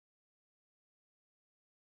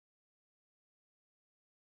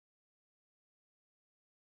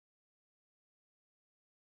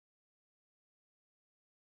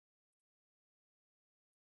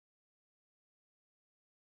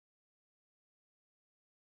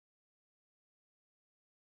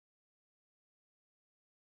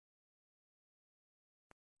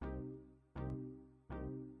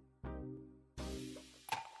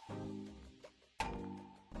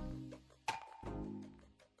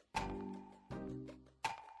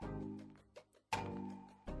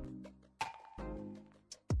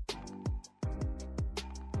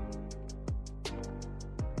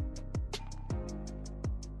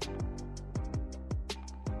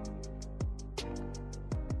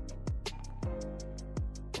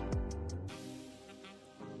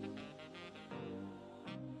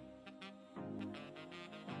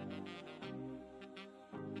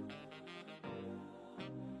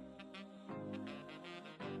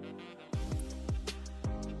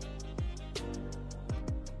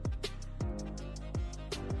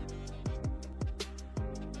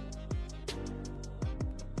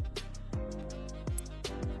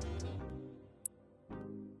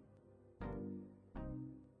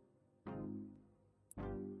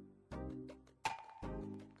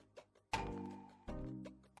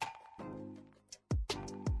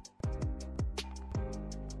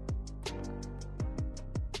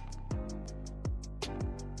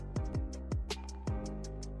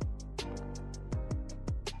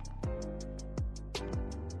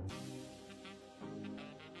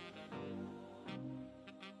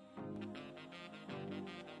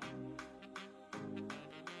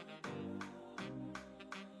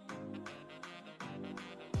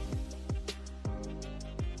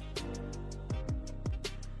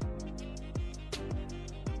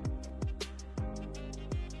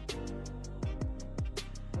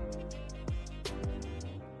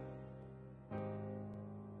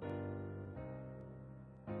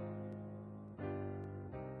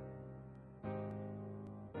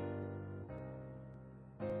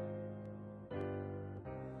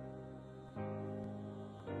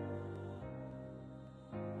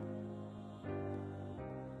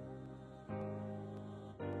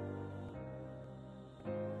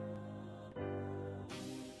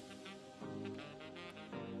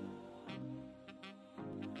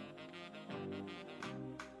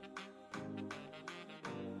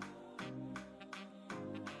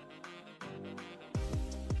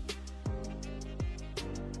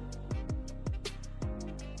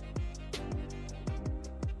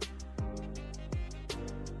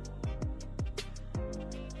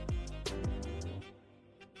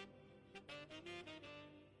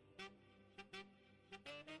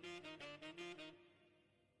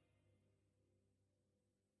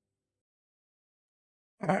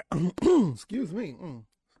All right. Excuse me.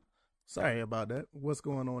 Sorry about that. What's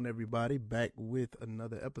going on, everybody? Back with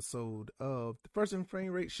another episode of the First and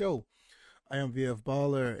Frame Rate Show. I am VF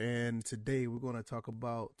Baller, and today we're going to talk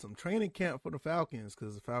about some training camp for the Falcons,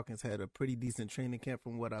 because the Falcons had a pretty decent training camp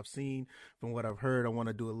from what I've seen, from what I've heard. I want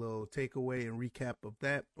to do a little takeaway and recap of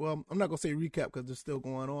that. Well, I'm not going to say recap because it's still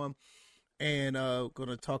going on, and going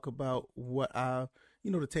to talk about what the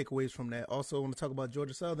takeaways from that. Also, I want to talk about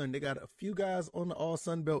Georgia Southern. They got a few guys on the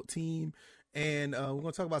All-SunBelt team, and we're going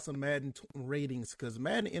to talk about some Madden ratings, because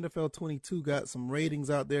Madden NFL 22 got some ratings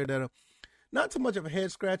out there that are not too much of a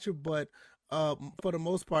head scratcher, but for the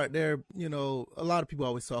most part, they're, a lot of people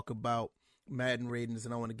always talk about Madden ratings,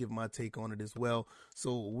 and I want to give my take on it as well.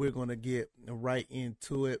 So we're going to get right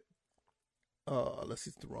into it. Let's see,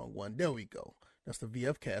 it's the wrong one. There we go. That's the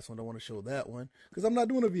VF cast one. I want to show that one because I'm not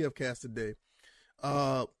doing a VF cast today.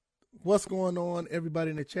 What's going on,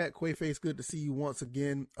 everybody in the chat? Quayface, good to see you once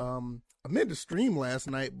again. I meant to stream last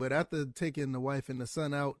night, but after taking the wife and the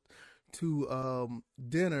son out to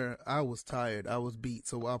dinner, I was tired. I was beat.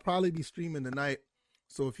 So I'll probably be streaming tonight.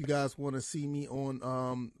 So if you guys want to see me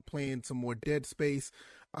on playing some more Dead Space,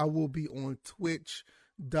 I will be on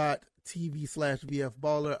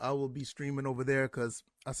twitch.tv/VFballer. I will be streaming over there because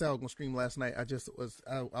I said I was going to stream last night. I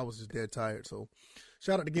was just dead tired. So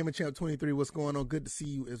shout out to Gaming Champ 23. What's going on? Good to see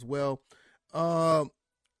you as well. The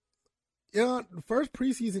first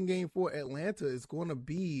preseason game for Atlanta is going to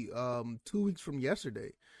be 2 weeks from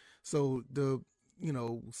yesterday. So the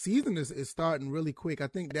season is starting really quick. I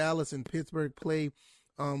think Dallas and Pittsburgh play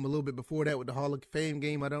a little bit before that with the Hall of Fame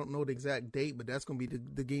game. I don't know the exact date, but that's going to be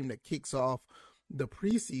the game that kicks off the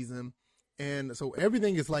preseason. And so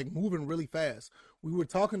everything is like moving really fast. We were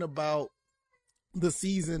talking about the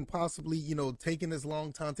season possibly, taking this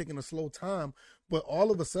long time, taking a slow time, but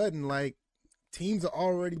all of a sudden, like, teams are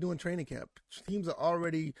already doing training camp. Teams are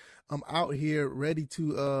already out here ready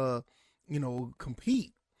to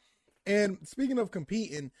compete. And speaking of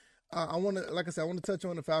competing, I want to touch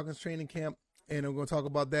on the Falcons training camp, and I'm going to talk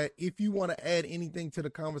about that. If you want to add anything to the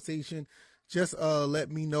conversation, just let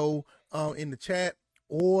me know in the chat,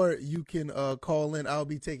 or you can call in. I'll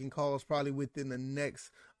be taking calls probably within the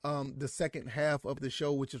next the second half of the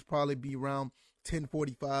show, which is probably be around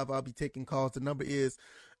 10:45. I'll be taking calls. The number is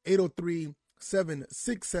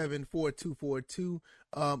 803-767-4242.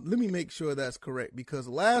 Let me make sure that's correct, because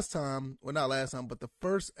not last time, but the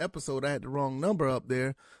first episode, I had the wrong number up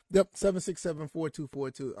there. Yep,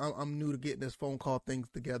 767-4242. I'm new to getting this phone call things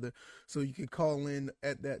together. So you can call in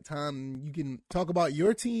at that time. You can talk about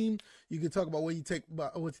your team. You can talk about what you think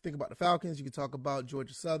about the Falcons. You can talk about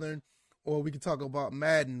Georgia Southern, or we can talk about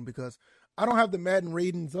Madden, because I don't have the Madden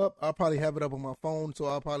ratings up. I'll probably have it up on my phone, so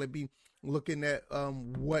I'll probably be looking at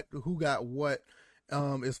who got what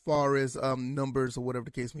as far as numbers or whatever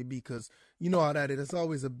the case may be, because you know how that is. It's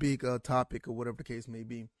always a big topic or whatever the case may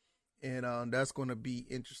be, and that's going to be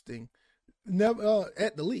interesting, never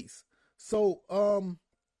at the least. So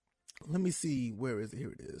let me see, where is it?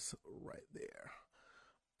 Here it is, right there.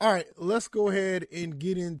 All right, let's go ahead and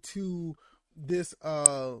get into this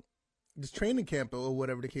training camp or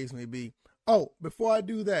whatever the case may be. Oh, before I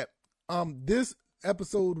do that, this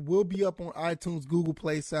episode will be up on iTunes, Google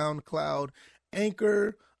Play, SoundCloud,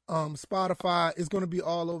 Anchor, Spotify. It's going to be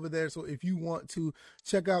all over there. So if you want to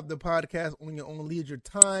check out the podcast on your own leisure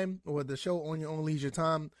time, or the show on your own leisure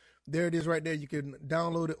time, there it is right there. You can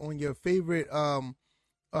download it on your favorite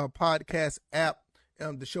podcast app.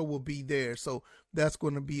 The show will be there. So that's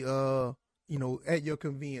going to be at your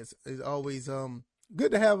convenience. It's always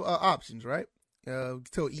good to have options, right?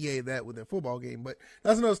 Tell EA that with their football game, but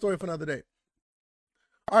that's another story for another day.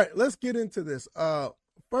 All right, let's get into this.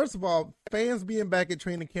 First of all, fans being back at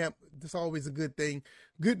training camp, that's always a good thing.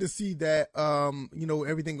 Good to see that,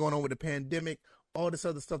 everything going on with the pandemic, all this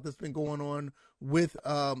other stuff that's been going on with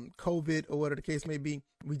COVID or whatever the case may be.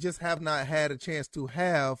 We just have not had a chance to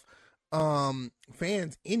have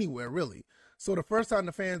fans anywhere, really. So the first time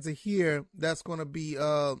the fans are here, that's going to be,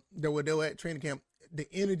 they were at training camp. The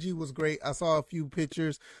energy was great. I saw a few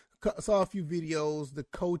pictures, saw a few videos. The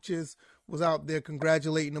coaches was out there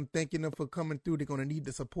congratulating them, thanking them for coming through. They're going to need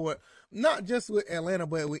the support, not just with Atlanta,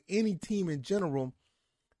 but with any team in general.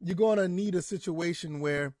 You're going to need a situation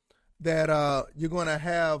where that you're going to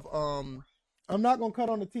have, I'm not going to cut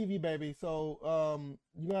on the TV, baby. So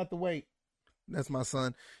you're going to have to wait. That's my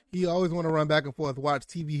son. He always want to run back and forth, watch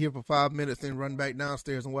TV here for 5 minutes, then run back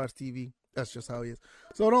downstairs and watch TV. That's just how he is.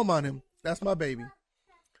 So don't mind him. That's my baby.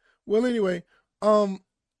 Well, anyway,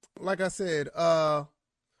 like I said,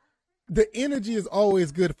 the energy is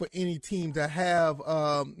always good for any team to have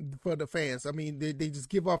for the fans. I mean, they just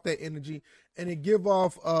give off that energy, and it give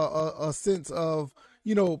off a sense of,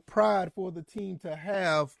 pride for the team to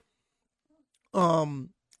have,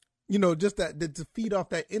 just that to feed off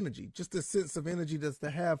that energy, just a sense of energy that's to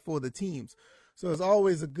have for the teams. So it's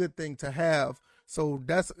always a good thing to have. So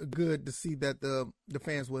that's good to see that the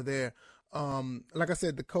fans were there. Like I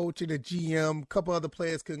said, the coach and the GM, a couple other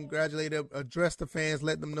players congratulated them, addressed the fans,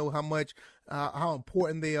 let them know how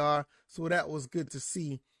important they are. So that was good to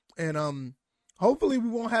see. And hopefully we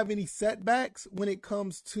won't have any setbacks when it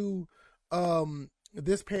comes to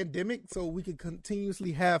this pandemic, so we can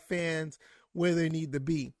continuously have fans where they need to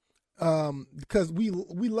be. Because we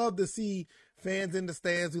love to see fans in the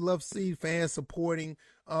stands. We love to see fans supporting.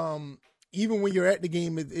 Even when you're at the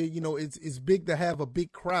game, it's big to have a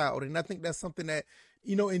big crowd. And I think that's something that,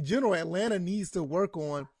 in general, Atlanta needs to work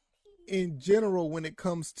on in general when it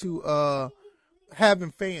comes to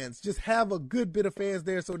having fans. Just have a good bit of fans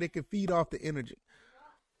there so they can feed off the energy.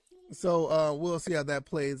 So we'll see how that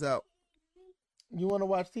plays out. You want to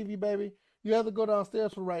watch TV, baby? You have to go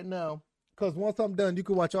downstairs for right now, because once I'm done, you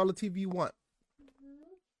can watch all the TV you want.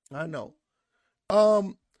 I know.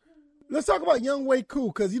 Let's talk about Young Wei Koo,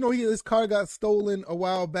 because, his car got stolen a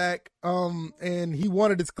while back, and he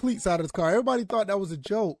wanted his cleats out of his car. Everybody thought that was a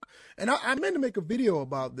joke. And I meant to make a video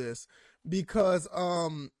about this because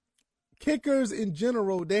kickers in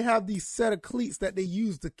general, they have these set of cleats that they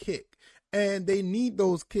use to kick. And they need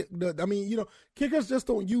those kickers just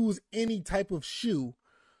don't use any type of shoe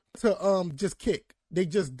to just kick. They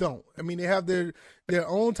just don't. I mean, they have their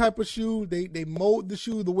own type of shoe. They mold the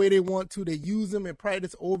shoe the way they want to. They use them and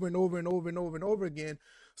practice over and over and over and over and over again.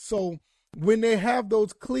 So when they have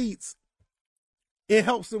those cleats, it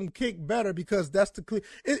helps them kick better because that's the cleat.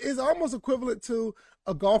 It's almost equivalent to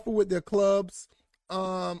a golfer with their clubs.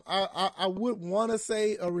 I would want to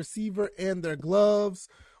say a receiver and their gloves,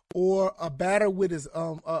 or a batter with his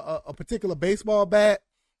a particular baseball bat,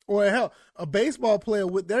 or hell, a baseball player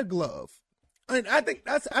with their glove. And I think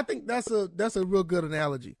that's a real good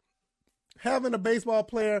analogy. Having a baseball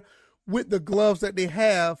player with the gloves that they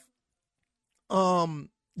have,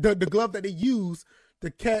 the glove that they use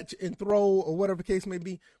to catch and throw or whatever the case may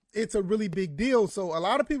be, it's a really big deal. So a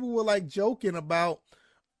lot of people were like joking about,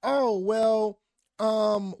 oh well,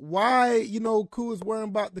 why Koo is worrying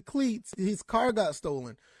about the cleats? His car got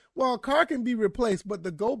stolen. Well, a car can be replaced, but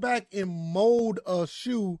to go back and mold a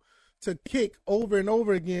shoe to kick over and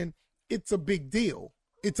over again, it's a big deal.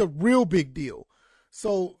 It's a real big deal.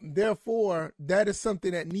 So therefore, that is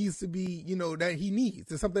something that needs to be, that he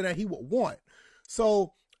needs. It's something that he would want.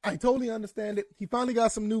 So I totally understand it. He finally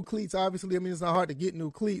got some new cleats. Obviously, I mean, it's not hard to get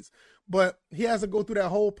new cleats, but he has to go through that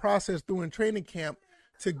whole process during training camp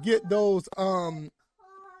to get those. Your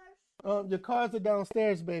cars are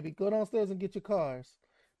downstairs, baby. Go downstairs and get your cars.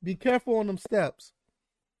 Be careful on them steps.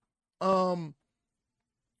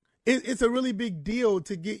 It's a really big deal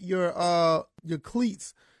to get your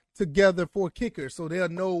cleats together for kickers, so they'll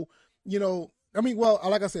know,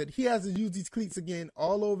 like I said, he has to use these cleats again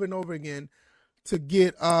all over and over again to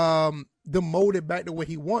get them molded back the way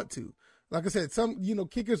he want to. Like I said, some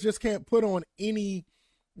kickers just can't put on they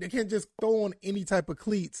can't just throw on any type of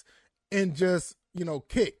cleats and just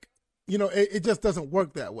kick. It just doesn't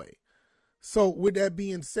work that way. So with that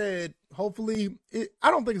being said, hopefully, I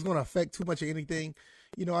don't think it's going to affect too much of anything.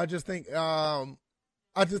 I just think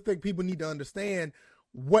people need to understand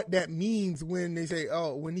what that means when they say,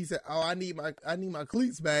 when he said, I need my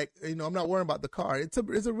cleats back. I'm not worrying about the car. It's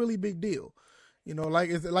a really big deal.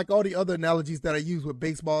 It's like all the other analogies that I use with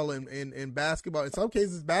baseball and basketball. In some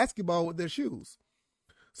cases, basketball with their shoes.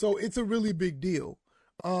 So it's a really big deal.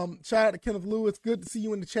 Shout out to Kenneth Lewis. Good to see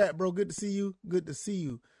you in the chat, bro. Good to see you. Good to see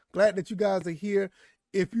you. Glad that you guys are here.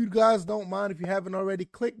 If you guys don't mind, if you haven't already,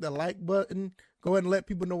 click the like button. Go ahead and let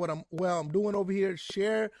people know what I'm doing over here.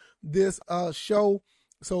 Share this show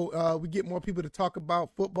so we get more people to talk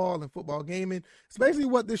about football and football gaming. It's basically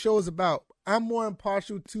what this show is about. I'm more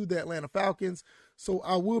impartial to the Atlanta Falcons, so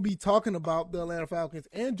I will be talking about the Atlanta Falcons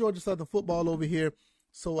and Georgia Southern football over here.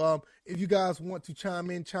 So if you guys want to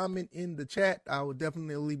chime in the chat, I will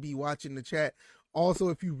definitely be watching the chat. Also,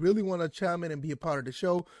 if you really want to chime in and be a part of the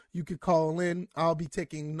show, you could call in. I'll be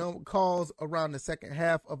taking calls around the second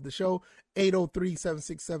half of the show,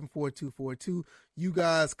 803-767-4242. You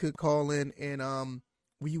guys could call in and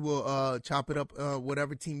we will chop it up,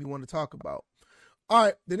 whatever team you want to talk about. All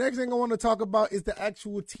right, the next thing I want to talk about is the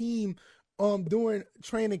actual team during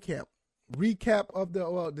training camp. Recap of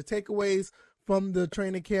the takeaways from the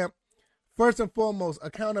training camp. First and foremost,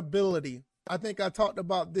 accountability. I think I talked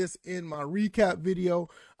about this in my recap video.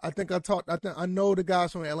 I know the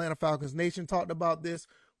guys from Atlanta Falcons Nation talked about this,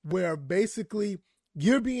 where basically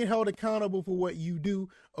you're being held accountable for what you do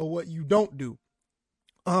or what you don't do.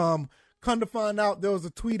 Come to find out, there was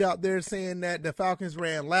a tweet out there saying that the Falcons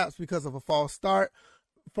ran laps because of a false start.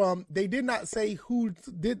 They did not say who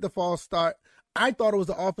did the false start. I thought it was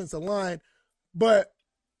the offensive line, but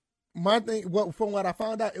from what I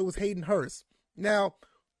found out, it was Hayden Hurst. Now,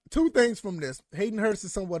 two things from this. Hayden Hurst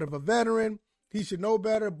is somewhat of a veteran. He should know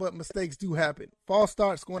better, but mistakes do happen. False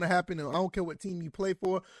starts going to happen, and I don't care what team you play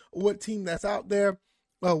for or what team that's out there,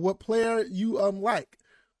 what player you like.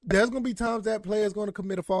 There's going to be times that player is going to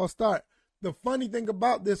commit a false start. The funny thing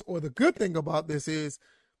about this, or the good thing about this, is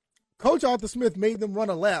Coach Arthur Smith made them run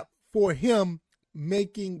a lap for him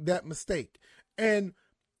making that mistake. And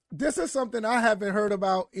this is something I haven't heard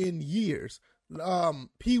about in years.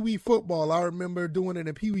 Pee-wee football, I remember doing it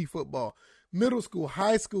in pee-wee football. Middle school,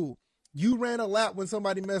 high school, you ran a lap when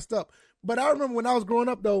somebody messed up. But I remember when I was growing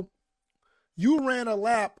up, though, you ran a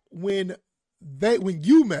lap when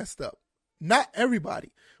you messed up. Not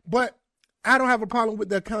everybody. But I don't have a problem with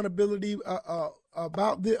the accountability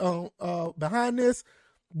behind this.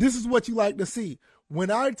 This is what you like to see. When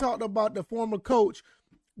I talked about the former coach,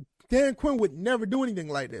 Dan Quinn would never do anything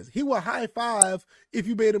like this. He would high five if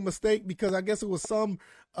you made a mistake, because I guess it was some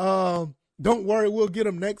don't worry, we'll get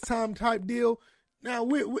him next time type deal. Now,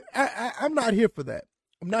 I'm not here for that.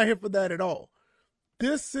 I'm not here for that at all.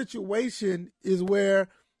 This situation is where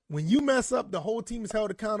when you mess up, the whole team is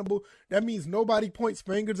held accountable. That means nobody points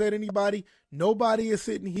fingers at anybody. Nobody is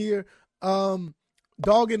sitting here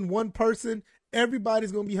dogging one person.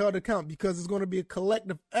 Everybody's going to be held accountable, because it's going to be a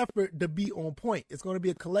collective effort to be on point. It's going to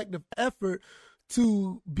be a collective effort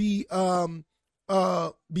to be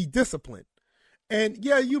disciplined. And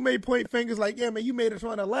yeah, you may point fingers like, yeah, man, you made us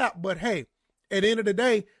run a lap. But hey, at the end of the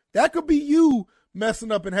day, that could be you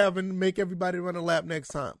messing up and having to make everybody run a lap next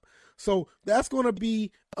time. So that's going to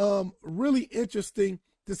be really interesting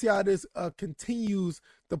to see how this continues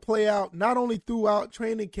to play out, not only throughout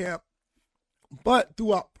training camp, but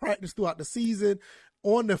throughout practice, throughout the season,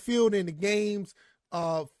 on the field, in the games,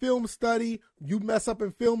 film study. You mess up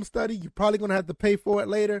in film study, you're probably going to have to pay for it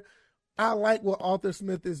later. I like what Arthur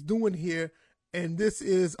Smith is doing here, and this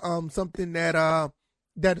is something that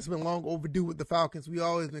has been long overdue with the Falcons. We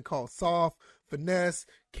always been called soft, finesse,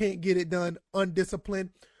 can't get it done,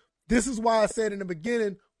 undisciplined. This is why I said in the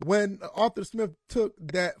beginning, when Arthur Smith took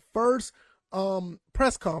that first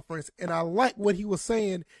press conference, and I like what he was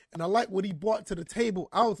saying, and I like what he brought to the table,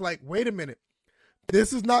 I was like, wait a minute.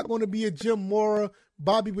 This is not going to be a Jim Mora,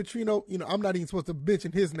 Bobby Petrino. I'm not even supposed to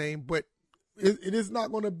mention his name, but it is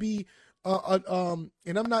not going to be, and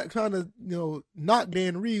I'm not trying to, knock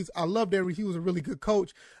Dan Reeves. I love Dan Reeves. He was a really good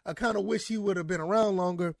coach. I kind of wish he would have been around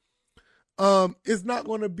longer. It's not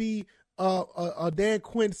going to be a Dan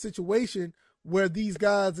Quinn situation where these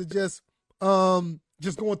guys are just going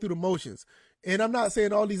through the motions. And I'm not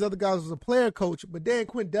saying all these other guys was a player coach, but Dan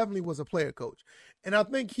Quinn definitely was a player coach. And I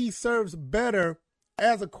think he serves better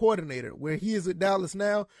as a coordinator, where he is at Dallas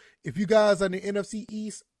now. If you guys are in the NFC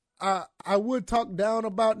East, I would talk down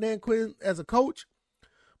about Dan Quinn as a coach,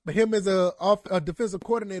 but him as a defensive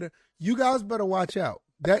coordinator, you guys better watch out.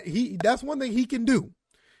 That's one thing he can do.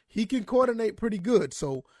 He can coordinate pretty good.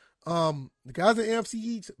 So the guys in the NFC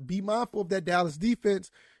East, be mindful of that Dallas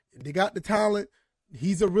defense. They got the talent.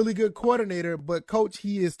 He's a really good coordinator, but coach,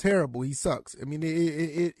 he is terrible. He sucks. I mean,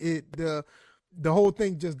 the whole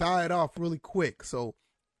thing just died off really quick. So,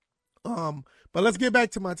 but let's get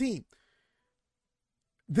back to my team.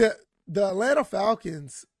 The Atlanta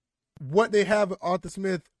Falcons, what they have with Arthur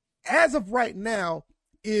Smith as of right now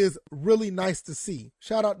is really nice to see.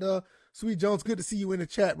 Shout out to Sweet Jones. Good to see you in the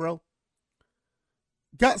chat, bro.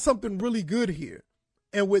 Got something really good here.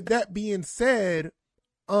 And with that being said,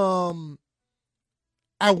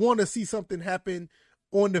 I want to see something happen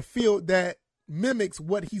on the field that mimics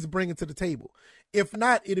what he's bringing to the table. If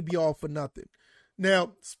not, it'll be all for nothing.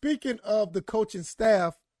 Now, speaking of the coaching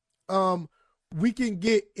staff, we can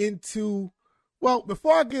get into, well,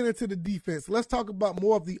 before I get into the defense, let's talk about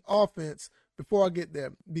more of the offense before I get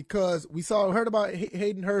there, because heard about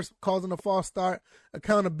Hayden Hurst causing a false start,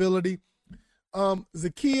 accountability.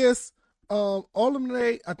 Zacchaeus,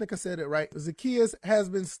 Olamide, I think I said it right. Zacchaeus has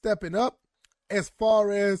been stepping up as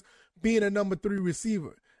far as being a number 3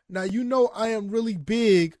 receiver. Now, I am really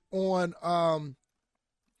big on I'm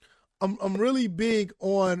really big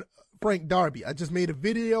on Frank Darby. I just made a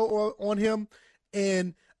video on him,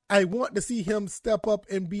 and I want to see him step up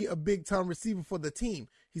and be a big time receiver for the team.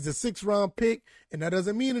 He's a 6th-round pick, and that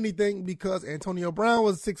doesn't mean anything because Antonio Brown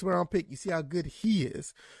was a 6th-round pick. You see how good he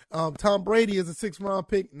is. Tom Brady is a 6th-round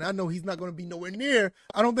pick, and I know he's not going to be nowhere near.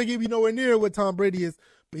 I don't think he'll be nowhere near what Tom Brady is,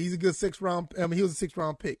 but he's a good 6th-round. He was a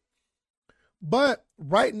 6th-round pick. But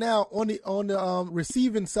right now, on the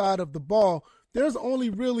receiving side of the ball, there's only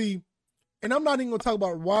really, and I'm not even going to talk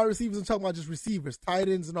about wide receivers. I'm talking about just receivers, tight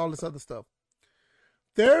ends, and all this other stuff.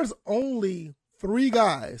 There's only 3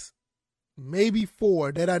 guys, maybe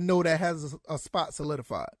 4, that I know that has a spot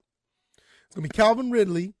solidified. It's going to be Calvin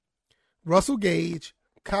Ridley, Russell Gage,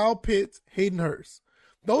 Kyle Pitts, Hayden Hurst.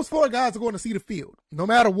 Those 4 guys are going to see the field, no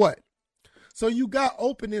matter what. So you got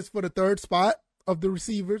openings for the 3rd spot of the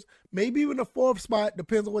receivers, maybe even the 4th spot,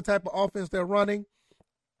 depends on what type of offense they're running.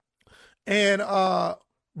 And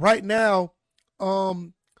right now,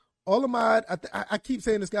 Olamide, I keep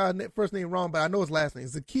saying this guy's first name wrong, but I know his last name.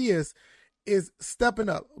 Zacchaeus is stepping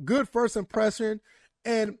up. Good first impression.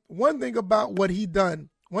 And one thing about what he done,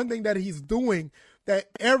 one thing that he's doing, that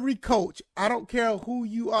every coach, I don't care who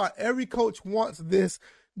you are, every coach wants this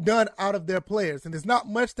done out of their players. And it's not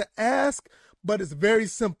much to ask, but it's very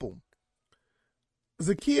simple.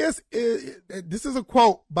 Zacchaeus this is a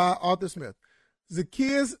quote by Arthur Smith.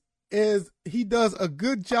 Zacchaeus he does a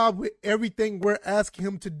good job with everything we're asking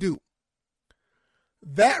him to do.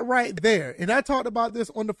 That right there, and I talked about this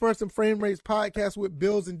on the First and Frame Rates podcast with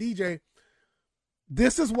Bills and DJ.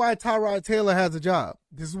 This is why Tyrod Taylor has a job.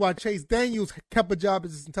 This is why Chase Daniels kept a job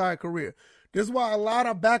his entire career. This is why a lot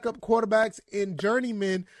of backup quarterbacks and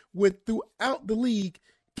journeymen throughout the league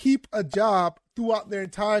keep a job throughout their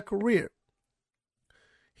entire career.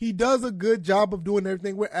 He does a good job of doing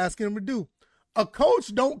everything we're asking him to do. A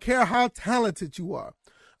coach don't care how talented you are.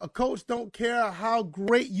 A coach don't care how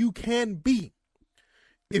great you can be.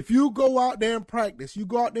 If you go out there and practice, you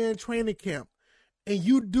go out there in training camp, and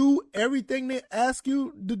you do everything they ask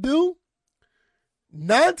you to do,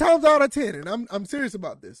 9 times out of 10, and I'm serious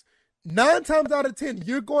about this, 9 times out of 10,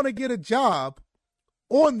 you're going to get a job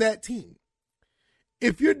on that team.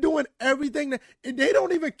 If you're doing everything and they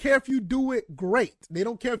don't even care if you do it great. They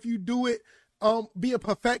don't care if you do it, be a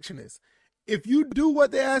perfectionist. If you do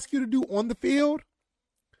what they ask you to do on the field,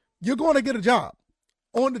 you're going to get a job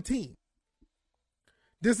on the team.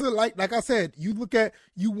 This is like I said, you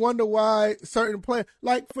wonder why certain players,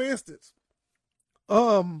 like for instance,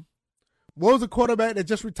 what was a quarterback that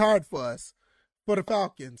just retired for us, for the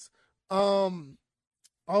Falcons?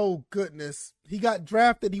 Oh, goodness. He got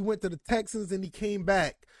drafted. He went to the Texans and he came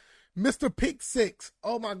back. Mr. Pick Six.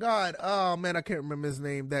 Oh, my God. Oh, man, I can't remember his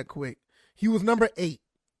name that quick. He was number 8.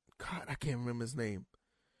 God, I can't remember his name.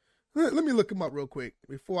 Let me look him up real quick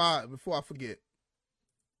before I forget.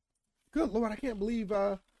 Good Lord, I can't believe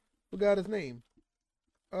I forgot his name.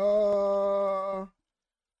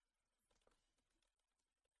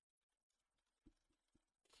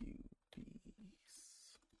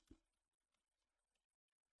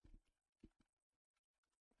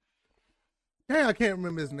 Hey, I can't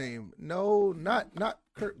remember his name. No, not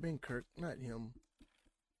Kurt Benkirk, not him.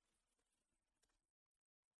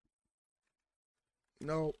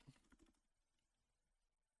 No.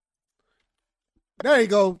 There you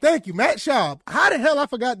go. Thank you, Matt Schaub. How the hell I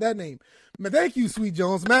forgot that name? Thank you, Sweet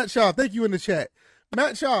Jones. Matt Schaub. Thank you in the chat.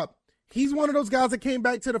 Matt Schaub. He's one of those guys that came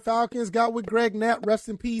back to the Falcons, got with Greg Knapp, rest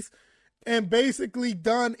in peace, and basically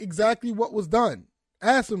done exactly what was done.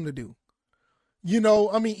 Asked him to do. You know,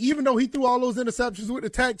 I mean, even though he threw all those interceptions with the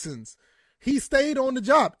Texans, he stayed on the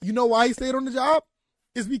job. You know why he stayed on the job?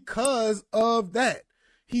 It's because of that.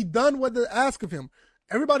 He done what they asked of him.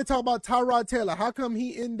 Everybody talk about Tyrod Taylor. How come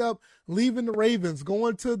he ended up leaving the Ravens,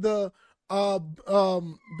 going to the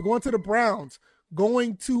Browns,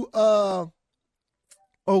 going to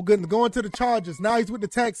the Chargers. Now he's with the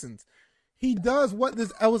Texans. He does what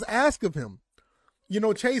I was asked of him. You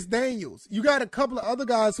know, Chase Daniels. You got a couple of other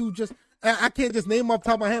guys who just, I can't just name them off the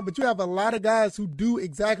top of my head, but you have a lot of guys who do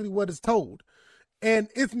exactly what is told. And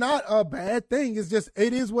it's not a bad thing. It's just,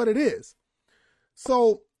 it is what it is.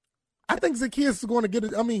 So I think Zacchaeus is going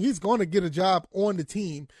to he's going to get a job on the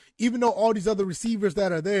team, even though all these other receivers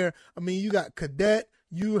that are there. I mean, you got Cadet,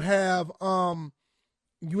 you have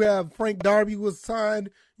Frank Darby was signed,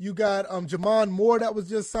 you got Jamon Moore that was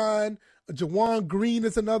just signed, Jawan Green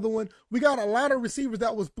is another one. We got a lot of receivers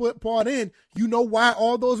that was brought in. You know why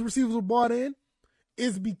all those receivers were brought in?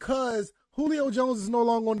 Is because Julio Jones is no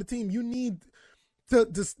longer on the team. You need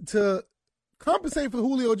to compensate for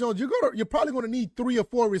Julio Jones. You're probably going to need 3 or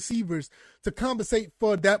 4 receivers to compensate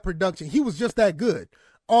for that production. He was just that good,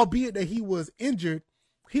 albeit that he was injured.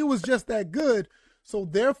 He was just that good. So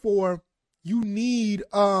therefore, you need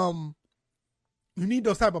You need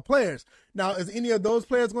those type of players. Now, is any of those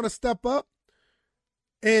players going to step up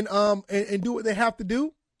and do what they have to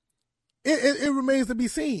do? It remains to be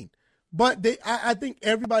seen. But I think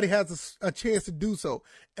everybody has a chance to do so.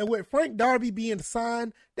 And with Frank Darby being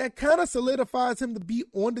signed, that kind of solidifies him to be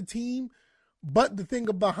on the team. But the thing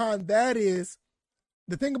about that is,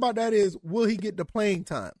 will he get the playing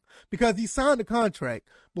time? Because he signed a contract,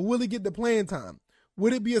 but will he get the playing time?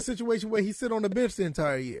 Would it be a situation where he sit on the bench the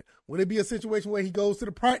entire year? Would it be a situation where he goes to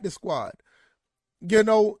the practice squad?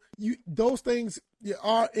 Those things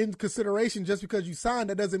are in consideration. Just because you sign,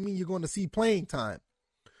 that doesn't mean you're going to see playing time.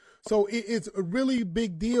 So it's a really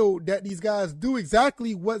big deal that these guys do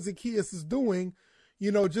exactly what Zacchaeus is doing,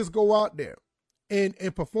 just go out there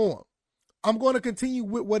and perform. I'm going to continue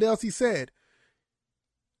with what else he said.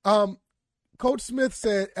 Coach Smith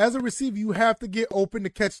said, as a receiver, you have to get open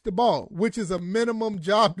to catch the ball, which is the minimum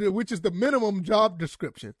job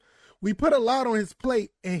description. We put a lot on his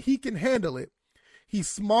plate and he can handle it. He's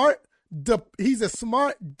smart. He's a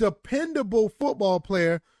smart, dependable football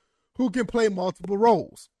player who can play multiple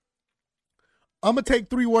roles. I'm going to take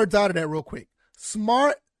 3 words out of that real quick.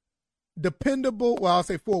 Smart, dependable, I'll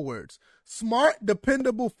say 4 words. Smart,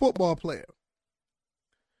 dependable football player.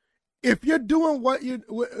 If you're doing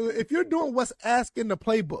what's asked in the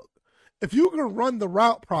playbook, if you can run the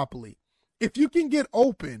route properly, if you can get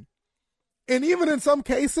open, and even in some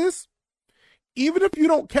cases, even if you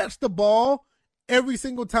don't catch the ball every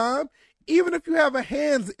single time, even if you have a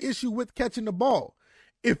hands issue with catching the ball,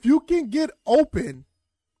 if you can get open,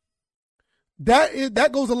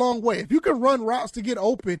 that goes a long way. If you can run routes to get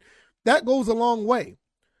open, that goes a long way.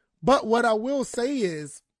 But what I will say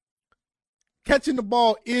is, catching the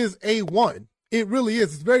ball is A1. It really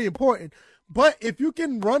is. It's very important. But if you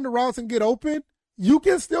can run the routes and get open, you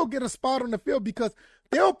can still get a spot on the field because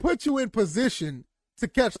they'll put you in position to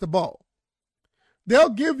catch the ball. They'll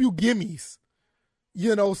give you gimmies,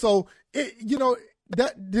 so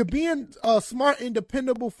that being a smart and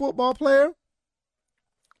dependable football player,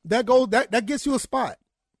 that gets you a spot.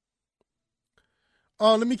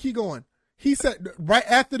 Let me keep going. He said right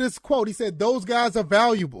after this quote, he said, those guys are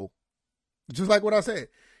valuable. Just like what I said.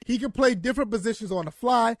 He can play different positions on the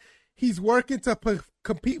fly. He's working to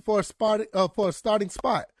compete for a starting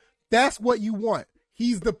spot. That's what you want.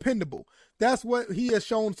 He's dependable. That's what he has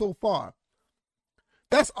shown so far.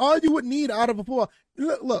 That's all you would need out of a football.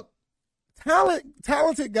 Look,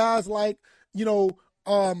 talented guys like,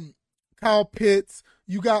 Kyle Pitts.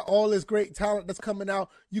 You got all this great talent that's coming out.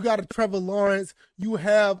 You got a Trevor Lawrence. You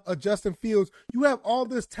have a Justin Fields. You have all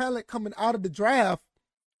this talent coming out of the draft.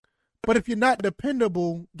 But if you're not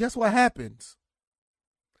dependable, guess what happens?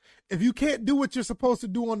 If you can't do what you're supposed to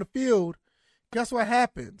do on the field, guess what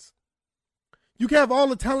happens? You can have all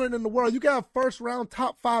the talent in the world. You can have first round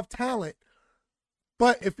top 5 talent.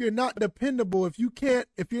 But if you're not dependable, if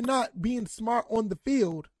you're not being smart on the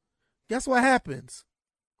field, guess what happens?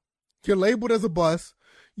 You're labeled as a bust.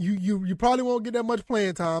 You probably won't get that much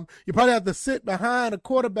playing time. You probably have to sit behind a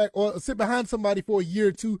quarterback or sit behind somebody for a year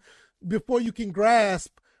or two before you can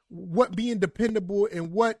grasp what being dependable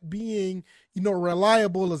and what being,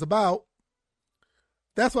 reliable is about.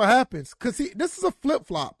 That's what happens. Because, this is a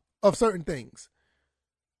flip-flop of certain things.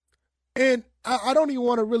 And I don't even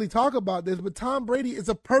want to really talk about this, but Tom Brady is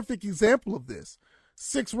a perfect example of this.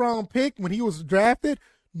 6th-round pick when he was drafted.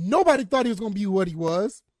 Nobody thought he was going to be what he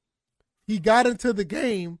was. He got into the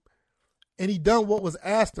game, and he done what was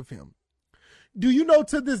asked of him. Do you know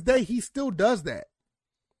to this day he still does that?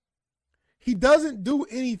 He doesn't do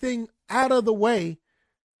anything out of the way.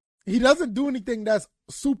 He doesn't do anything that's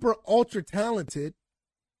super ultra talented.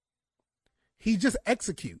 He just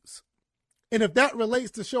executes. And if that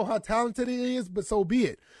relates to show how talented he is, but so be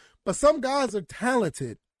it. But some guys are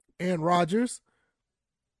talented, Aaron Rodgers.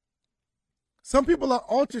 Some people are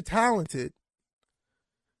ultra talented,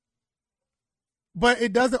 but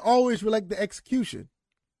it doesn't always relate to execution.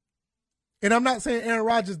 And I'm not saying Aaron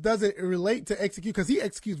Rodgers doesn't relate to execute because he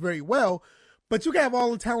executes very well, but you can have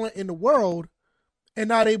all the talent in the world and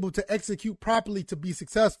not able to execute properly to be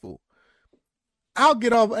successful. I'll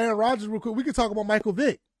get off Aaron Rodgers real quick. We can talk about Michael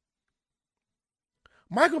Vick.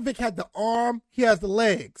 Michael Vick had the arm. He has the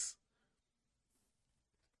legs.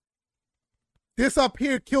 This up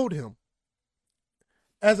here killed him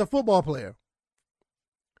as a football player.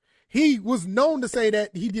 He was known to say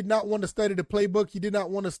that he did not want to study the playbook. He did not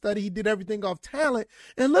want to study. He did everything off talent.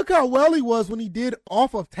 And look how well he was when he did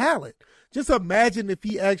off of talent. Just imagine if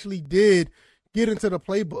he actually did get into the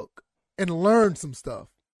playbook and learn some stuff.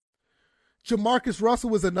 Jamarcus Russell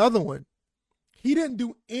was another one. He didn't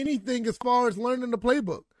do anything as far as learning the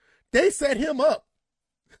playbook. They set him up.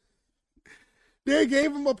 They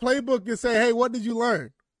gave him a playbook and say, hey, what did you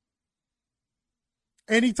learn?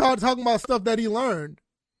 And he talking about stuff that he learned.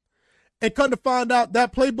 And come to find out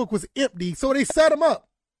that playbook was empty. So they set him up.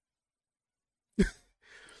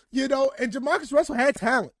 You know, and Jamarcus Russell had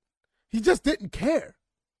talent. He just didn't care.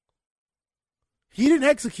 He didn't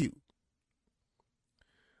execute.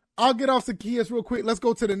 I'll get off Zacchaeus real quick. Let's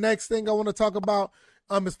go to the next thing I want to talk about.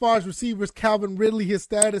 As far as receivers, Calvin Ridley, his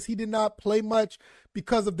status, he did not play much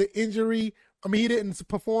because of the injury. I mean, he didn't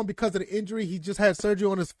perform because of the injury. He just had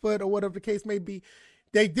surgery on his foot or whatever the case may be.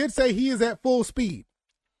 They did say he is at full speed.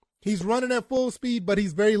 He's running at full speed, but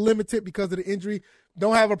he's very limited because of the injury.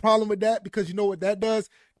 Don't have a problem with that because you know what that does?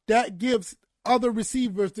 That gives other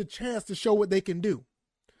receivers the chance to show what they can do.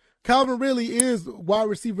 Calvin Ridley is wide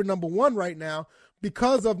receiver number 1 right now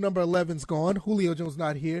because of number 11's gone. Julio Jones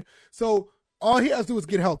not here. So all he has to do is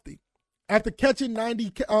get healthy. After catching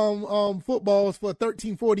 90 footballs for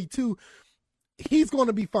 1342, he's going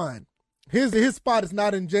to be fine. His spot is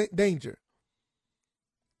not in danger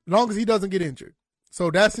as long as he doesn't get injured. So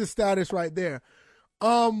that's his status right there.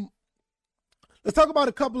 Let's talk about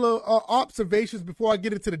a couple of observations before I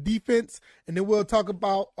get into the defense, and then we'll talk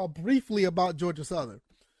about briefly about Georgia Southern.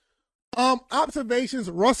 Observations: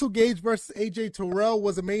 Russell Gage versus AJ Terrell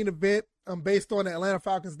was a main event based on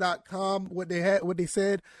AtlantaFalcons.com, what they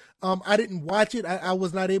said. I didn't watch it. I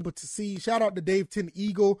was not able to see. Shout out to Dave Tin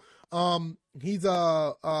Eagle. He's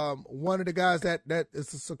one of the guys that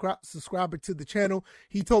is a subscriber to the channel.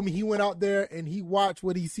 He told me he went out there and he watched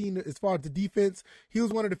what he's seen as far as the defense. He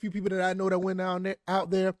was one of the few people that I know that went out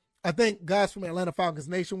there. I think guys from Atlanta Falcons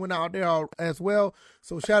Nation went out there as well.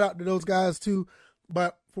 So shout out to those guys too.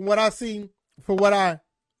 But from what I've seen, for what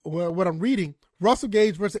I'm reading, Russell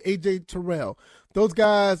Gage versus AJ Terrell, those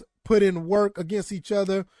guys put in work against each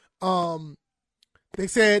other. They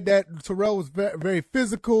said that Terrell was very, very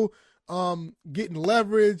physical, getting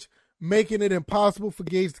leverage, making it impossible for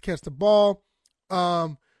Gage to catch the ball.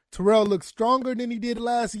 Terrell looks stronger than he did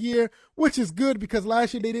last year, which is good because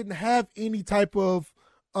last year they didn't have any type of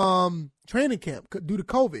training camp due to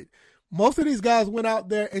COVID. Most of these guys went out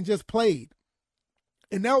there and just played.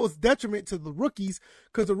 And that was detriment to the rookies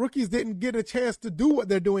because the rookies didn't get a chance to do what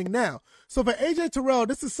they're doing now. So for AJ Terrell,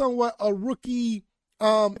 this is somewhat a rookie.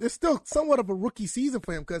 It's still somewhat of a rookie season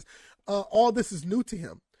for him because all this is new to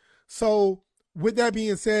him. So with that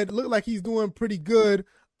being said, it looked like he's doing pretty good.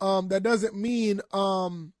 That doesn't mean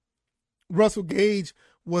Russell Gage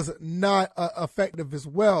was not effective as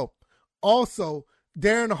well. Also,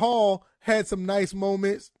 Darren Hall had some nice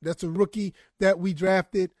moments. That's a rookie that we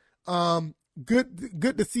drafted.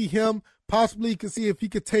 Good to see him. Possibly can see if he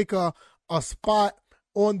could take a spot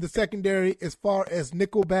on the secondary as far as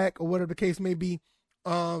nickelback or whatever the case may be.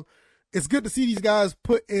 It's good to see these guys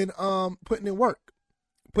putting in work.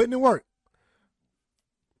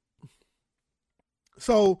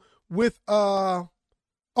 So with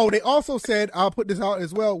they also said, I'll put this out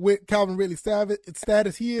as well, with Calvin Ridley's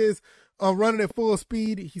status, he is running at full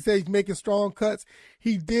speed. He said he's making strong cuts.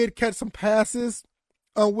 He did catch some passes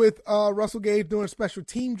with Russell Gage doing special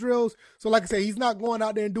team drills. So like I said, he's not going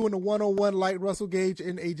out there and doing the one-on-one like Russell Gage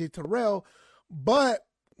and AJ Terrell, but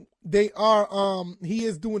they are he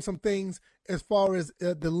is doing some things as far as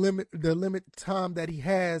the limit time that he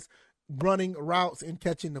has running routes and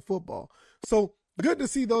catching the football. So good to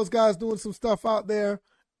see those guys doing some stuff out there,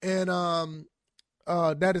 and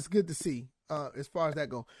that is good to see as far as that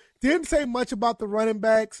goes. Didn't say much about the running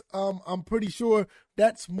backs. I'm pretty sure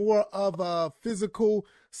that's more of a physical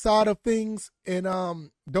side of things, and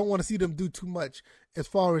don't want to see them do too much as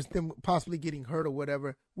far as them possibly getting hurt or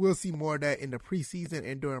whatever. We'll see more of that in the preseason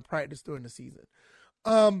and during practice during the season.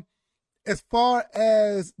 As far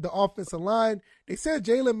as the offensive line, they said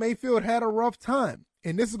Jalen Mayfield had a rough time,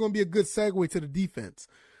 and this is going to be a good segue to the defense.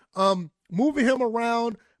 Moving him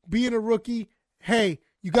around, being a rookie, hey,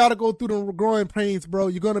 you got to go through the growing pains, bro.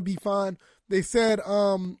 You're going to be fine. They said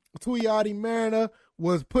Tuyati Mariner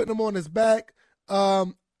was putting him on his back.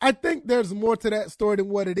 I think there's more to that story than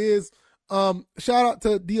what it is. Shout out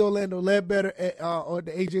to D. Orlando Ledbetter on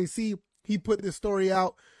the AJC. He put this story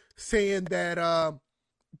out saying that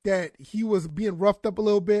that he was being roughed up a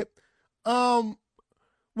little bit.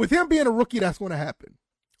 With him being a rookie, that's going to happen.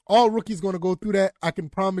 All rookies going to go through that. I can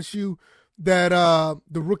promise you that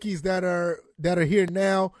the rookies that are here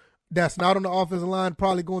now, that's not on the offensive line,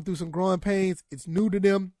 probably going through some growing pains. It's new to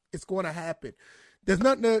them. It's going to happen. There's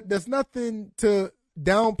nothing to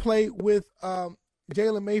downplay with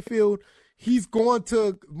Jalen Mayfield. He's going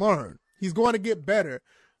to learn. He's going to get better.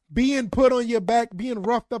 Being put on your back, being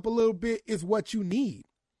roughed up a little bit is what you need.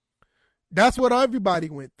 That's what everybody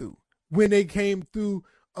went through when they came through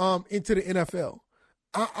into the NFL.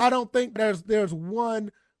 I don't think there's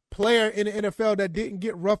one player in the NFL that didn't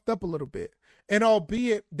get roughed up a little bit. And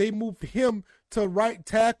albeit they moved him to right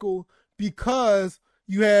tackle because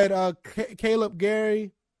you had Caleb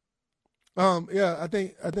Gary. I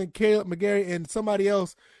think Caleb McGarry and somebody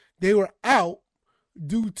else, they were out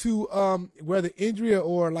due to whether injury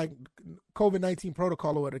or like COVID-19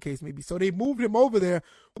 protocol or whatever the case may be. So they moved him over there,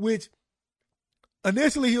 which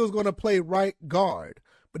initially he was going to play right guard,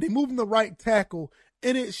 but they moved him to right tackle,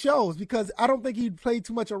 and it shows because I don't think he played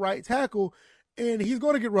too much of right tackle, and he's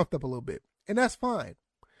going to get roughed up a little bit, and that's fine.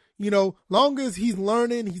 Long as he's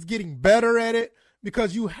learning, he's getting better at it,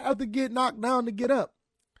 because you have to get knocked down to get up.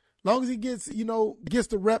 Long as he gets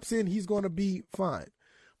the reps in, he's going to be fine.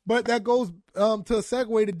 But that goes to a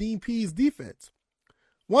segue to Dean Pease' defense.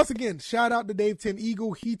 Once again, shout out to Dave 10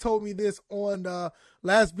 Eagle. He told me this on the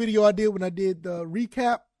last video I did when I did the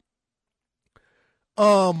recap.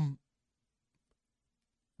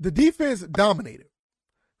 The defense dominated.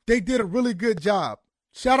 They did a really good job.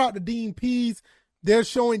 Shout out to Dean Pease. They're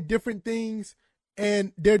showing different things,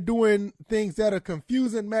 and they're doing things that are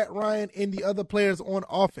confusing Matt Ryan and the other players on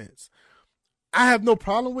offense. I have no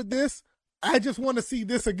problem with this. I just want to see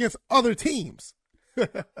this against other teams. You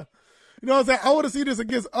know what I'm saying? I want to see this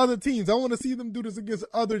against other teams. I want to see them do this against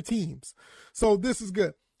other teams. So this is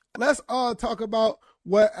good. Let's talk about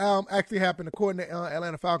what actually happened according to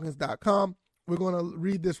AtlantaFalcons.com. We're going to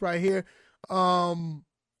read this right here.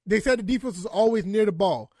 They said the defense was always near the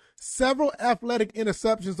ball. Several athletic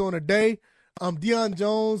interceptions on a day. Deion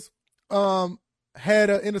Jones had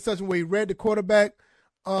an interception where he read the quarterback.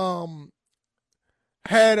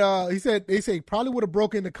 They say he probably would have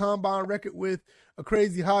broken the combine record with a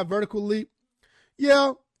crazy high vertical leap.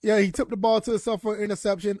 Yeah, he tipped the ball to himself for an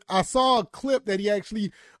interception. I saw a clip that he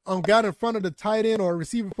actually got in front of the tight end or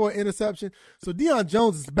receiver for an interception. So Deion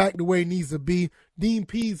Jones is back the way he needs to be. Dean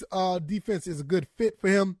Pease' defense is a good fit for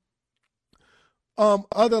him.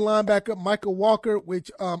 Other linebacker, Michael Walker,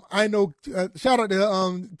 which I know, shout out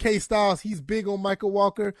to K Styles. He's big on Michael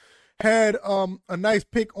Walker. Had a nice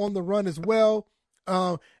pick on the run as well.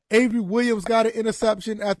 Avery Williams got an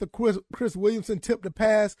interception after Chris Williamson tipped the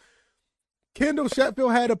pass. Kendall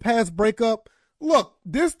Sheffield had a pass breakup. Look,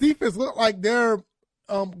 this defense looked like they're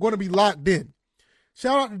going to be locked in.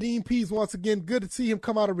 Shout out to Dean Pease once again. Good to see him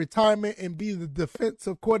come out of retirement and be the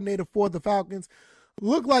defensive coordinator for the Falcons.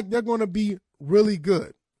 Look like they're going to be really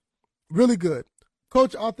good. Really good.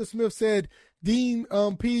 Coach Arthur Smith said Dean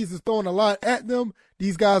Pease is throwing a lot at them.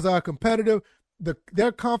 These guys are competitive.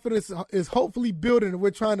 Their confidence is hopefully building, and we're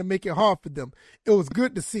trying to make it hard for them. It was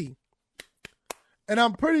good to see. And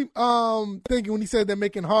I'm pretty thinking when he said they're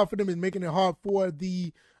making it hard for them, is making it hard for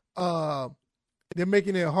they're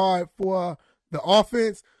making it hard for the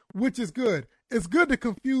offense, which is good. It's good to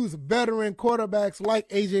confuse veteran quarterbacks like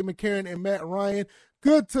A.J. McCarron and Matt Ryan.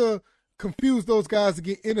 Good to confuse those guys to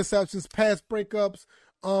get interceptions, pass breakups,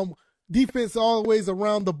 defense always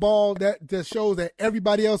around the ball. That just shows that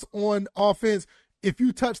everybody else on offense, if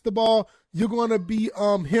you touch the ball, you're going to be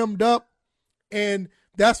hemmed up, and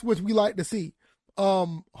that's what we like to see.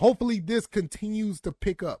 Hopefully this continues to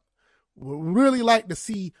pick up. We really like to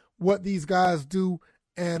see what these guys do,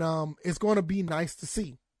 and it's going to be nice to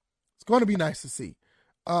see. It's going to be nice to see.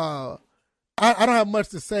 I don't have much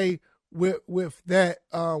to say with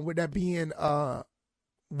that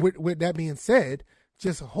being said.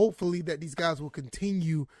 Just hopefully that these guys will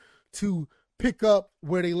continue to pick up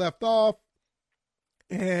where they left off,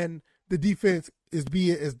 and the defense is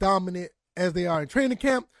as dominant as they are in training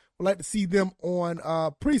camp. We'd like to see them on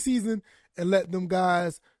preseason and let them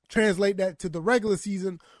guys translate that to the regular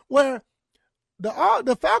season, where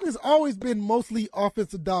the Falcons always been mostly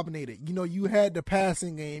offensive dominated. You had the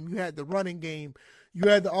passing game, you had the running game, you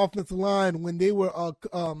had the offensive line. When they were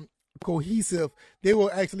cohesive, they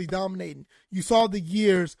were actually dominating. You saw the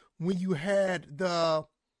years when you had the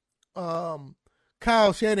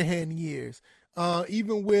Kyle Shanahan years,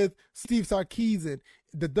 even with Steve Sarkisian,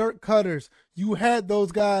 the Dirk Cutters. You had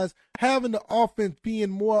those guys having the offense being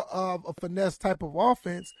more of a finesse type of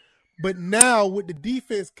offense, but now with the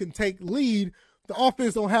defense can take lead, the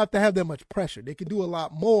offense don't have to have that much pressure. They can do a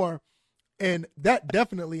lot more, and that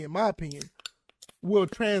definitely, in my opinion, will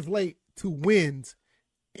translate to wins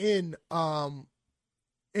in the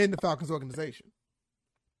Falcons organization.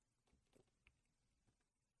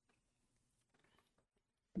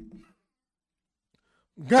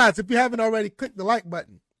 Guys, if you haven't already, click the like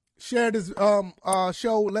button. Share this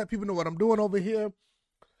show. Let people know what I'm doing over here.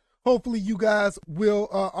 Hopefully you guys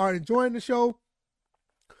are enjoying the show.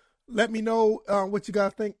 Let me know what you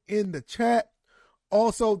guys think in the chat.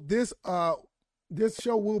 Also, this this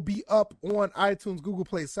show will be up on iTunes, Google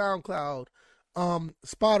Play, SoundCloud,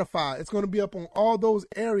 Spotify. It's going to be up on all those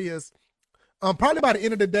areas probably by the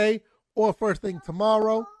end of the day or first thing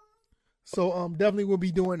tomorrow. So definitely will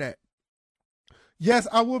be doing that. Yes,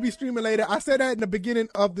 I will be streaming later. I said that in the beginning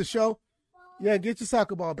of the show. Yeah, get your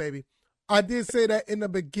soccer ball, baby. I did say that in the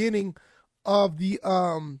beginning of the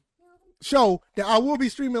show that I will be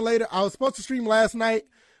streaming later. I was supposed to stream last night.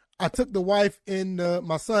 I took the wife and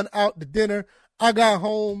my son out to dinner. I got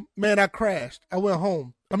home. Man, I crashed. I went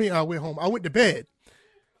home. I went to bed.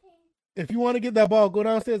 If you want to get that ball, go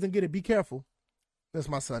downstairs and get it. Be careful. That's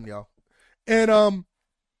my son, y'all. And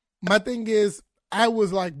my thing is, I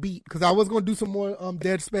was like beat because I was going to do some more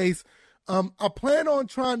Dead Space. I plan on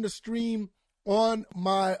trying to stream on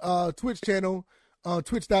my Twitch channel,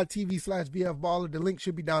 twitch.tv/VFballer. The link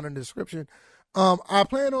should be down in the description. I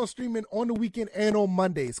plan on streaming on the weekend and on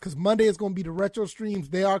Mondays because Monday is going to be the retro streams.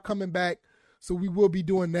 They are coming back, so we will be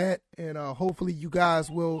doing that. And hopefully you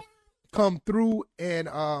guys will come through and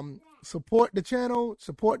support the channel,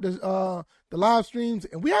 support the live streams,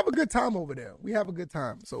 and we have a good time over there. We have a good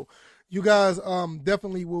time. So you guys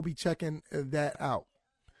definitely will be checking that out.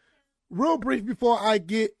 Real brief before I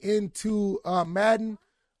get into Madden,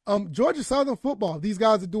 Georgia Southern football. These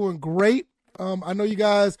guys are doing great. I know you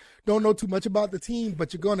guys don't know too much about the team,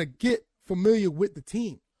 but you're going to get familiar with the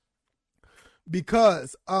team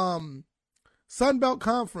because SunBelt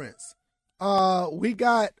Conference, we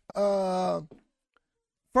got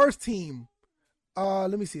first team.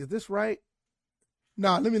 Let me see. Is this right?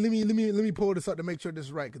 Nah, let me pull this up to make sure this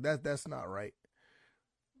is right because that's not right.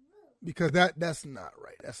 Because that's not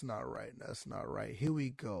right. That's not right. That's not right. Here we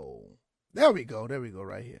go. There we go. There we go.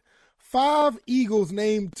 Right here. 5 Eagles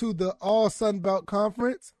named to the All-SunBelt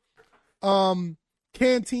Conference.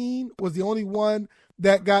 Canteen was the only one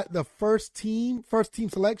that got the first team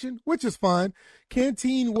selection, which is fine.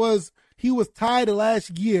 Canteen was tied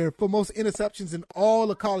last year for most interceptions in all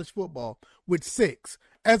of college football with 6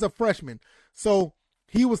 as a freshman. So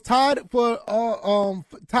he was tied with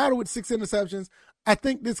 6 interceptions. I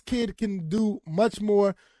think this kid can do much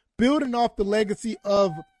more, building off the legacy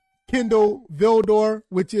of Kendall Vildor,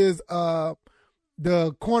 which is the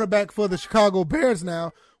cornerback for the Chicago Bears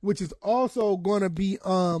now, which is also going to be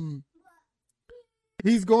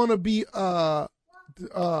he's going to be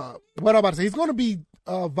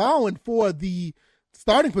vowing for the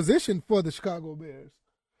starting position for the Chicago Bears.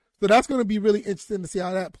 So that's going to be really interesting to see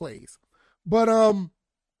how that plays. But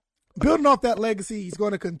building off that legacy, he's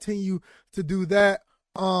going to continue to do that.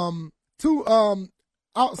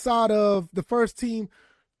 Outside of the first team,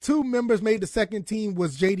 2 members made the second team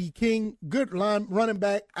was J.D. King, good running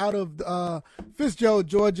back out of Fitzgerald,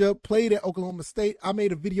 Georgia, played at Oklahoma State. I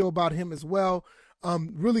made a video about him as well.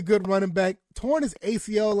 Really good running back. Torn his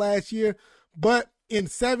ACL last year, but in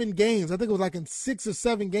 7 games, I think it was like in 6 or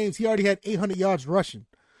 7 games, he already had 800 yards rushing.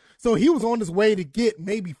 So he was on his way to get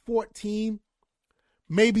maybe 14,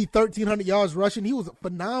 maybe 1,300 yards rushing. He was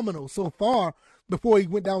phenomenal so far before he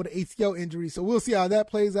went down with an ACL injury. So we'll see how that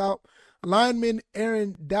plays out. Lineman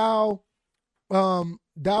Aaron Dowell,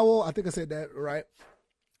 I think I said that right.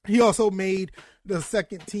 He also made the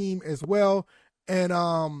second team as well. And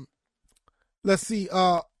let's see,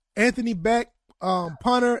 Anthony Beck,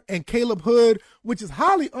 punter, and Caleb Hood, which is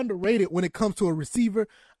highly underrated when it comes to a receiver.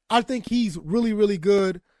 I think he's really, really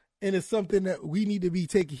good, and it's something that we need to be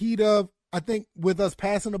taking heed of. I think with us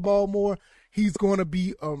passing the ball more, he's going to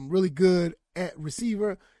be really good at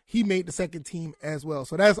receiver. He made the second team as well.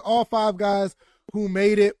 So that's all 5 guys who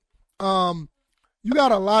made it. You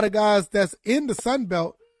got a lot of guys that's in the Sun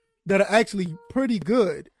Belt that are actually pretty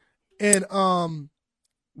good. And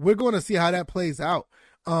we're going to see how that plays out.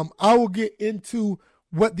 I will get into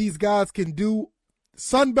what these guys can do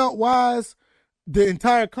Sun Belt wise, the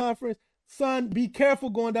entire conference. Son, be careful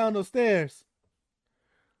going down those stairs.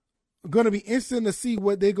 Going to be interesting to see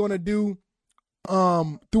what they're going to do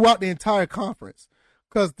throughout the entire conference,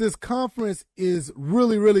 because this conference is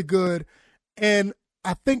really, really good. And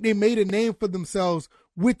I think they made a name for themselves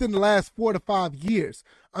within the last 4 to 5 years.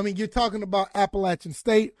 I mean, you're talking about Appalachian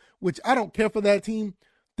State, which I don't care for that team.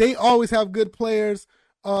 They always have good players.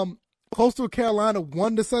 Coastal Carolina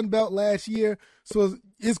won the Sun Belt last year, so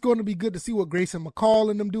it's going to be good to see what Grayson McCall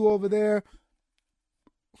and them do over there.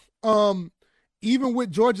 Even with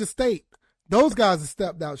Georgia State, those guys have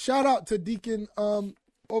stepped out. Shout out to Deacon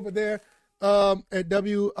over there at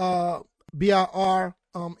WBIR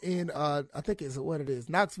in I think it's what it is,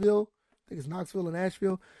 Knoxville. I think it's Knoxville and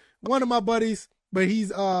Asheville. One of my buddies, but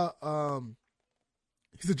he's a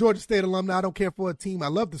Georgia State alumni. I don't care for a team. I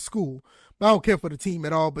love the school, but I don't care for the team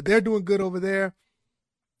at all. But they're doing good over there.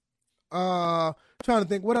 Trying to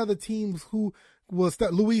think what other teams who was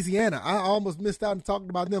Louisiana. I almost missed out and talking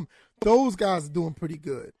about them. Those guys are doing pretty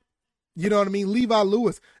good. You know what I mean? Levi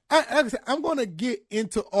Lewis. I'm going to get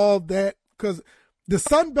into all that because the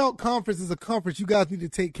Sun Belt Conference is a conference you guys need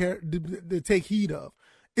to take heed of.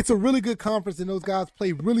 It's a really good conference, and those guys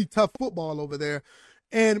play really tough football over there.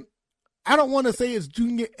 And I don't want to say it's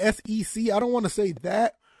junior SEC. I don't want to say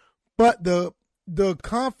that, but the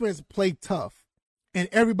conference play tough, and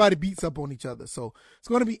everybody beats up on each other. So it's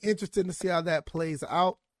going to be interesting to see how that plays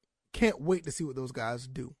out. Can't wait to see what those guys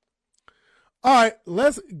do. All right,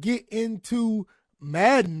 let's get into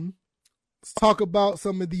Madden. Let's talk about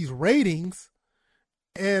some of these ratings,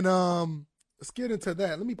 and let's get into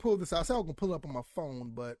that. Let me pull this out. I said I was going to pull it up on my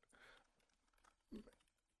phone, but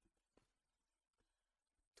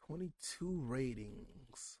 22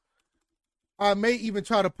 ratings. I may even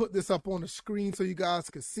try to put this up on the screen so you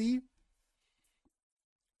guys can see.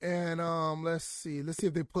 And let's see. Let's see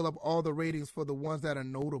if they pull up all the ratings for the ones that are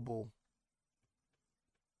notable.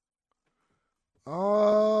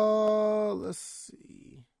 Let's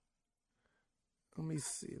see. Let me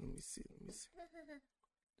see.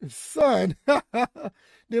 Son,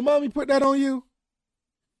 did mommy put that on you?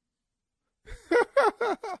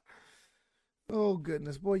 Oh,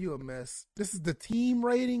 goodness. Boy, you a mess. This is the team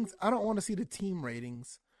ratings. I don't want to see the team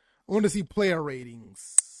ratings. I want to see player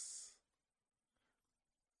ratings.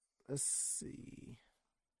 Let's see.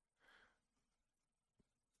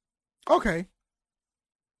 Okay.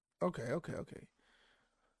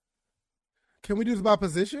 Can we do this by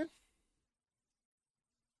position?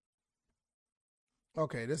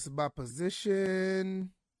 Okay, this is by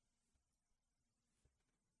position.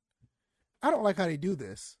 I don't like how they do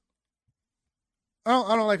this. I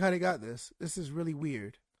don't like how they got this. This is really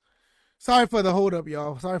weird. Sorry for the hold up,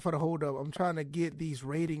 y'all. Sorry for the hold up. I'm trying to get these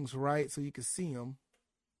ratings right so you can see them.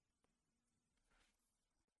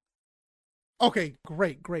 Okay,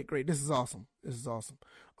 great. This is awesome.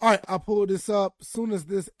 All right, I'll pull this up as soon as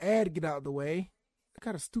this ad get out of the way. I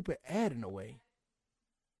got a stupid ad in the way.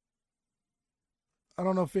 I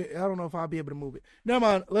don't know if I'll be able to move it. Never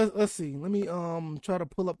mind. Let's see. Let me try to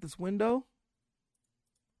pull up this window.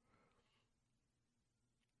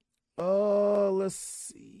 Let's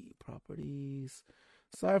see. Properties.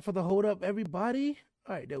 Sorry for the hold up, everybody.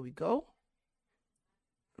 All right, there we go.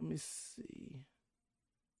 Let me see.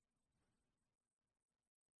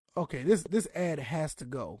 Okay, this ad has to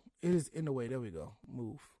go. It is in the way. There we go.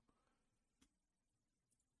 Move.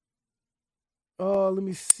 Let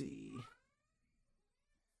me see.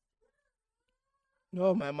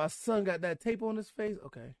 Oh man, my son got that tape on his face.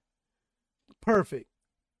 Okay. Perfect.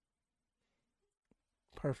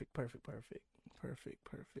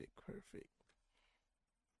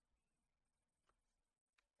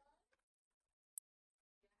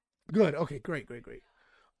 Good. Okay, great.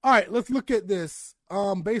 All right, let's look at this.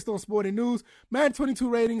 Based on sporting news, Madden 22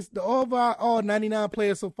 ratings, the all 99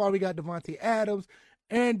 players so far. We got Devontae Adams,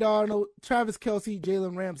 Aaron Darnold, Travis Kelce,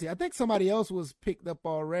 Jalen Ramsey. I think somebody else was picked up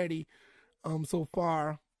already. So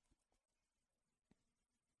far,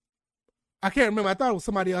 I can't remember. I thought it was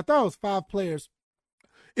somebody. I thought it was 5 players.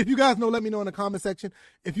 If you guys know, let me know in the comment section.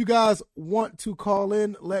 If you guys want to call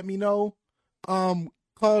in, let me know. Call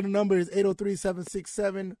the number is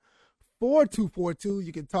 803-767-4242.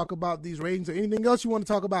 You can talk about these ratings or anything else you want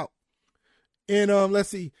to talk about. And let's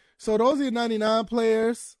see. So those are your 99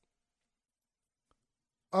 players.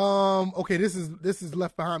 Okay, this is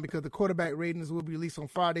left behind because the quarterback ratings will be released on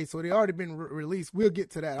Friday, so they already been released. We'll get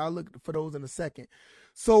to that. I'll look for those in a second.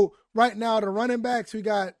 So right now, the running backs, we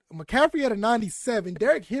got McCaffrey at a 97.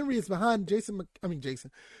 Derrick Henry is behind Christian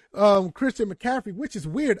McCaffrey, which is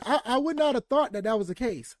weird. I would not have thought that was the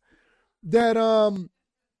case. That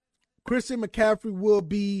Christian McCaffrey will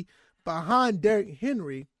be behind Derrick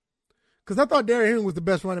Henry, because I thought Derrick Henry was the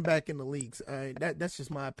best running back in the leagues. That's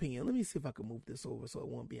just my opinion. Let me see if I can move this over so it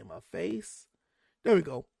won't be in my face. There we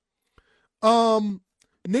go.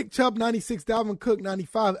 Nick Chubb, 96. Dalvin Cook,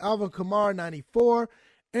 95. Alvin Kamara, 94.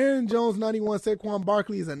 Aaron Jones, 91. Saquon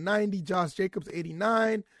Barkley is a 90. Josh Jacobs,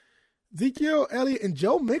 89. Ezekiel Elliott and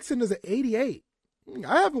Joe Mixon is an 88.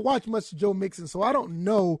 I haven't watched much of Joe Mixon, so I don't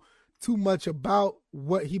know too much about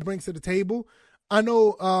what he brings to the table. I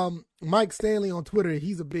know Mike Stanley on Twitter,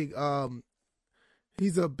 he's a big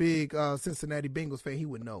Cincinnati Bengals fan. He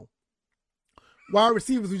would know. Wide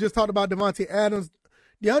receivers, we just talked about Devontae Adams.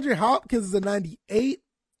 DeAndre Hopkins is a 98,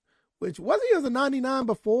 which wasn't he as a 99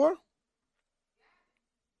 before?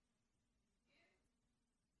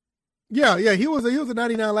 Yeah, he was a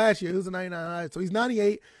 99 last year. He was a 99 last year. So he's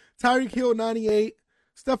 98. Tyreek Hill, 98.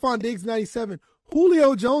 Stephon Diggs, 97.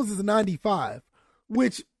 Julio Jones is a 95,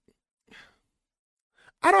 which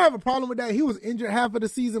I don't have a problem with that. He was injured half of the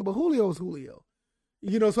season, but Julio's Julio.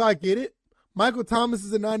 So I get it. Michael Thomas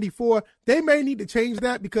is a 94. They may need to change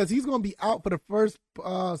that because he's going to be out for the first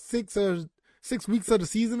 6 weeks of the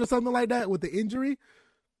season or something like that with the injury.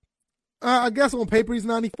 I guess on paper he's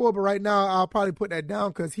 94, but right now I'll probably put that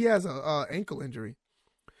down because he has a ankle injury.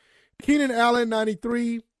 Keenan Allen,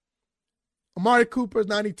 93. Amari Cooper is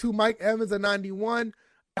 92. Mike Evans, a 91.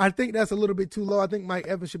 I think that's a little bit too low. I think Mike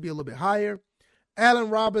Evans should be a little bit higher. Allen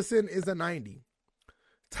Robinson is a 90.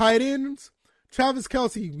 Tight ends, Travis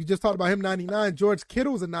Kelce, we just talked about him, 99. George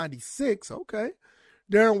Kittle's a 96. Okay.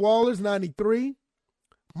 Darren Waller's 93.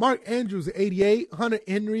 Mark Andrews, 88. Hunter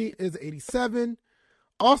Henry is 87.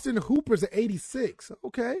 Austin Hooper's 86.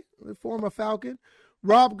 Okay. Former Falcon.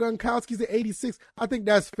 Rob Gronkowski's 86. I think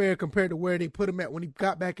that's fair compared to where they put him at when he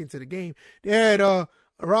got back into the game. They had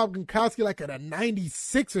Rob Gronkowski like at a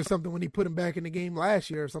 96 or something when he put him back in the game last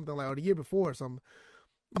year or something like, or the year before or something.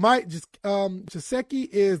 Mike Gesicki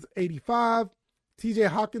is 85. TJ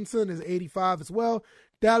Hawkinson is 85 as well.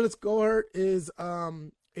 Dallas Goedert is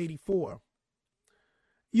 84.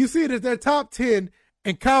 You see that they're top 10,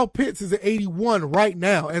 and Kyle Pitts is at 81 right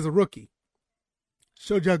now as a rookie.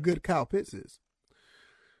 Showed you how good Kyle Pitts is.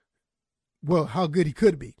 Well, how good he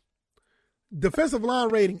could be. Defensive line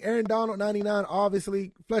rating, Aaron Donald, 99,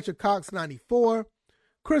 obviously. Fletcher Cox, 94.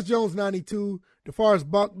 Chris Jones, 92. DeForest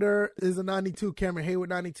Buckner is a 92. Cameron Hayward,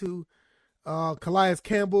 92. Calais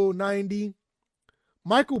Campbell, 90.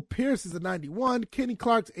 Michael Pierce is a 91. Kenny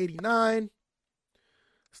Clark's 89.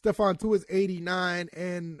 Stephon Tuitt's 89.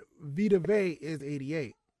 And Vita Vea is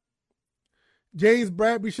 88. James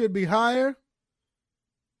Bradbury should be higher.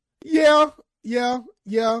 Yeah.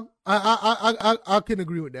 I can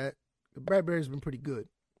agree with that. Bradbury's been pretty good.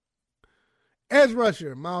 Edge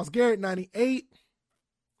rusher, Myles Garrett, 98.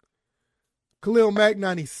 Khalil Mack,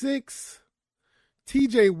 96.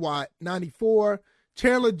 TJ Watt, 94.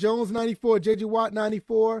 Chandler Jones, 94. JJ Watt,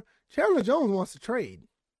 94. Chandler Jones wants to trade.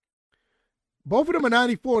 Both of them are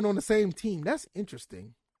 94 and on the same team. That's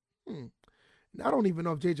interesting. I don't even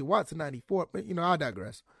know if JJ Watt's a 94, but, I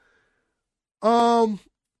digress.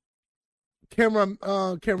 Cameron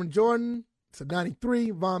Jordan, it's a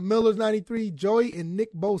 93. Von Miller's 93. Joey and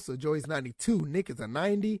Nick Bosa. Joey's 92. Nick is a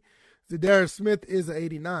 90. Zadarius Smith is an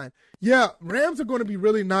 89. Yeah, Rams are going to be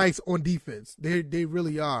really nice on defense. They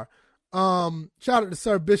really are. Shout out to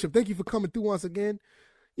Sir Bishop. Thank you for coming through once again.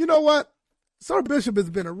 You know what? Sir Bishop has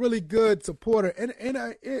been a really good supporter, and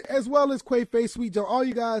as well as Quayface, Sweet Joe, all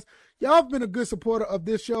you guys, y'all have been a good supporter of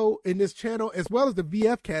this show and this channel, as well as the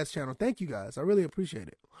VF Cast channel. Thank you guys. I really appreciate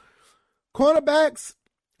it. Cornerbacks,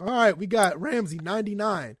 all right, we got Ramsey,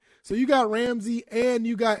 99. So you got Ramsey and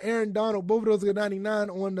you got Aaron Donald. Both of those are 99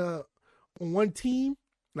 on one team.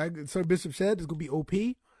 Like Sir Bishop said, it's going to be OP.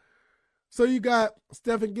 So you got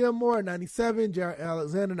Stephen Gilmore, 97. Jared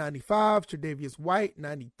Alexander, 95. Tre'Davious White,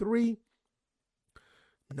 93.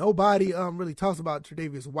 Nobody really talks about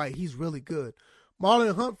Tre'Davious White. He's really good.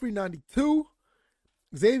 Marlon Humphrey, 92.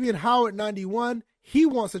 Xavier Howard, 91. He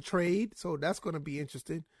wants a trade, so that's going to be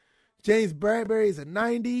interesting. James Bradbury is a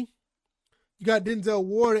 90. You got Denzel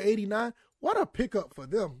Ward at 89. What a pickup for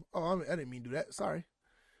them. Oh, I didn't mean to do that. Sorry.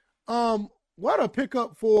 What a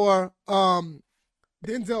pickup for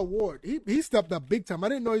Denzel Ward. He stepped up big time. I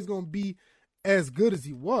didn't know he was going to be as good as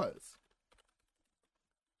he was.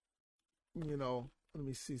 Let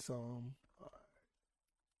me see some.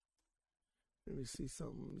 Let me see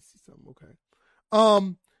something. Okay.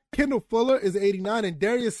 Kendall Fuller is 89 and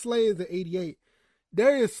Darius Slay is at 88.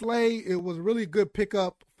 Darius Slay, it was a really good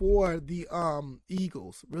pickup for the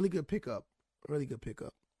Eagles. Really good pickup.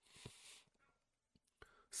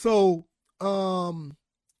 So, the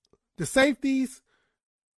safeties,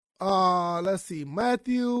 let's see.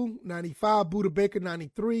 Matthew, 95. Budda Baker,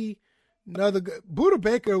 93. Another good. Budda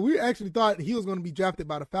Baker, we actually thought he was going to be drafted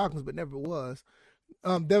by the Falcons, but never was.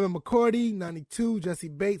 Devin McCourty, 92. Jesse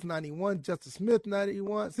Bates, 91. Justice Smith,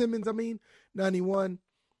 91. Simmons, 91.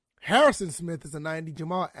 Harrison Smith is a 90.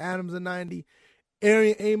 Jamal Adams, a 90.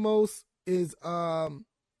 Arian Amos is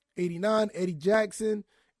 89. Eddie Jackson,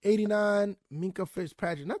 89. Minka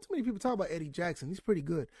Fitzpatrick. Not too many people talk about Eddie Jackson. He's pretty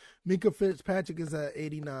good. Minka Fitzpatrick is at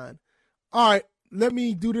 89. All right, let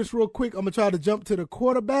me do this real quick. I'm going to try to jump to the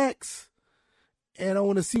quarterbacks, and I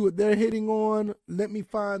want to see what they're hitting on. Let me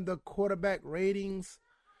find the quarterback ratings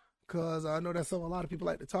because I know that's something a lot of people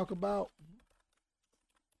like to talk about.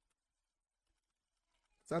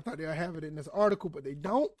 I thought they'd have it in this article, but they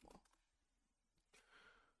don't.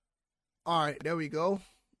 All right, there we go.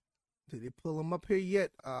 Did they pull them up here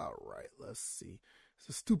yet? All right, let's see. It's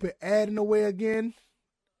a stupid ad in the way again.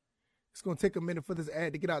 It's going to take a minute for this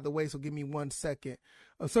ad to get out of the way, so give me 1 second.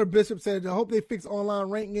 Sir Bishop said, I hope they fix online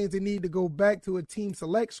rankings. They need to go back to a team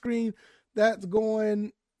select screen. They're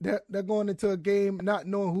going into a game not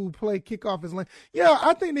knowing who play kickoff is lane. Yeah,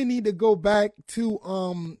 I think they need to go back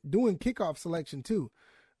to doing kickoff selection too.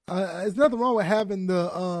 There's nothing wrong with having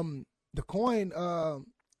the coin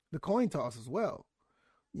toss as well,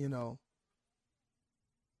 you know.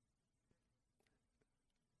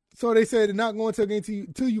 So they said they're not going to a game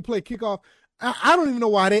till you play kickoff. I don't even know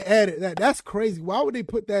why they added that. That's crazy. Why would they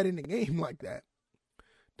put that in the game like that?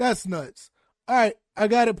 That's nuts. All right, I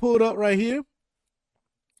got it pulled up right here.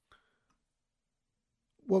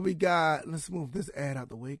 What we got? Let's move this ad out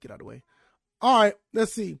the way. Get out of the way. All right,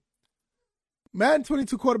 let's see. Madden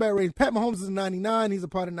 22 quarterback rating. Pat Mahomes is a 99. He's a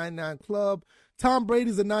part of 99 club. Tom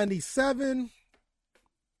Brady's a 97.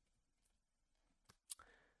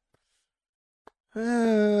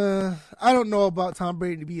 I don't know about Tom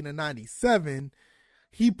Brady being a 97.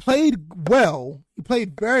 He played well. He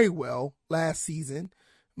played very well last season.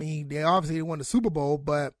 I mean, they obviously won the Super Bowl,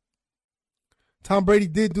 but Tom Brady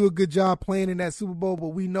did do a good job playing in that Super Bowl, but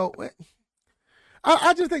we know.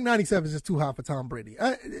 I just think 97 is just too high for Tom Brady.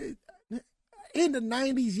 In the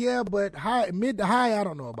 90s, yeah, but mid to high, I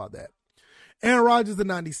don't know about that. Aaron Rodgers is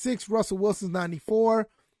 96. Russell Wilson's 94.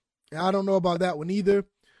 I don't know about that one either.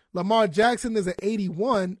 Lamar Jackson is an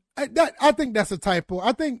 81. I think that's a typo.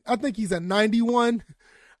 I think he's a 91.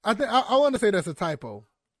 I want to say that's a typo.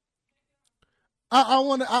 I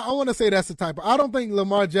want to say that's a typo. I don't think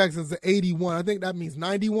Lamar Jackson's an 81. I think that means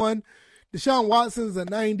 91. Deshaun Watson's a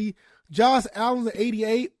 90. Josh Allen's an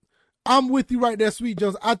 88. I'm with you right there, Sweet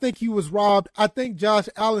Jones. I think he was robbed. I think Josh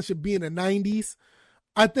Allen should be in the 90s.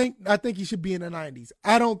 I think he should be in the 90s.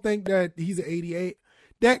 I don't think that he's an 88.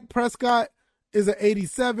 Dak Prescott is an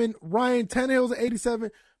 87. Ryan Tannehill's an 87.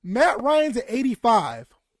 Matt Ryan's an 85.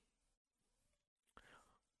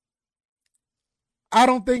 I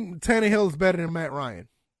don't think Tannehill is better than Matt Ryan.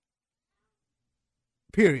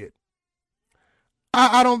 Period.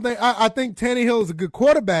 I think Tannehill is a good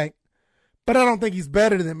quarterback, but I don't think he's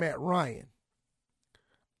better than Matt Ryan.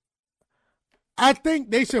 I think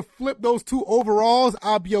they should flip those two overalls.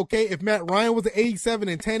 I'll be okay if Matt Ryan was an 87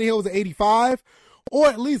 and Tannehill was an 85, or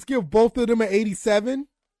at least give both of them an 87.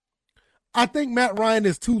 I think Matt Ryan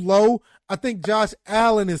is too low. I think Josh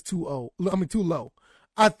Allen is too low.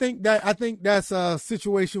 I think that's a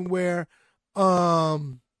situation where I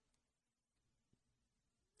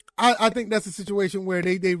think that's a situation where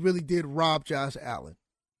they really did rob Josh Allen.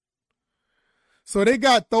 So they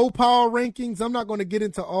got throw power rankings. I'm not going to get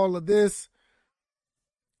into all of this.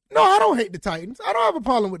 No, I don't hate the Titans. I don't have a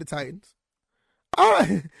problem with the Titans.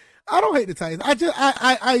 I don't hate the Titans.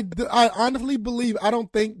 I honestly believe, I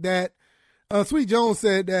don't think that Sweet Jones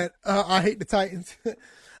said that I hate the Titans.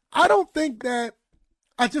 I don't think that.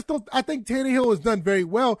 I think Tannehill has done very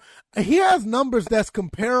well. He has numbers that's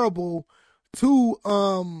comparable to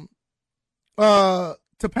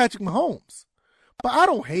Patrick Mahomes. But I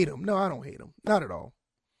don't hate him. No, I don't hate him. Not at all.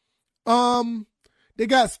 They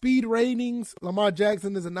got speed ratings. Lamar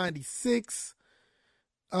Jackson is a 96.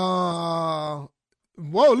 Whoa,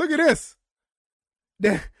 look at this.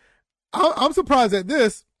 I'm surprised at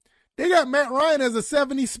this. They got Matt Ryan as a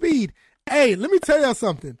 70 speed. Hey, let me tell y'all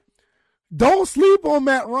something. Don't sleep on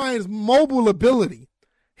Matt Ryan's mobile ability.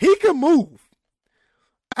 He can move.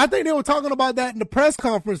 I think they were talking about that in the press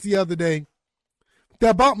conference the other day.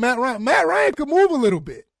 About Matt Ryan. Matt Ryan can move a little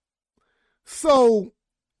bit. So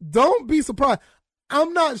don't be surprised.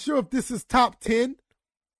 I'm not sure if this is top 10.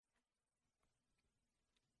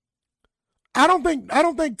 I don't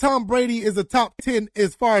think Tom Brady is a top 10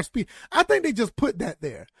 as far as speed. I think they just put that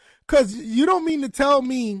there. Because you don't mean to tell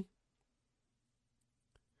me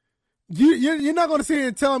you're not going to sit here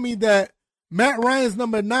and tell me that Matt Ryan's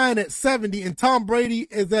number 9 at 70 and Tom Brady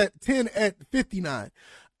is at 10 at 59.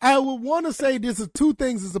 I would want to say this is two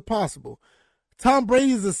things as possible. Tom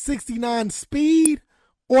Brady is a 69 speed,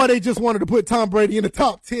 or they just wanted to put Tom Brady in the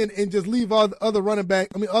top 10 and just leave other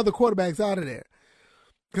quarterbacks out of there.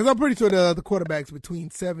 Because I'm pretty sure the other quarterbacks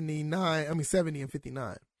between 70 and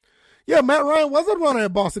 59. Yeah, Matt Ryan was a runner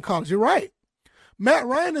at Boston College. You're right. Matt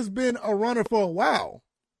Ryan has been a runner for a while.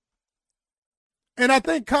 And I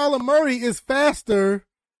think Kyler Murray is faster.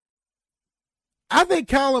 I think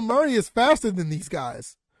Kyler Murray is faster than these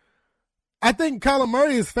guys. I think Kyler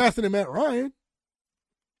Murray is faster than Matt Ryan.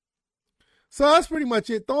 So that's pretty much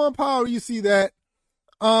it. Throwing power, you see that.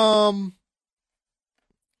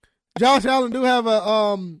 Josh Allen do have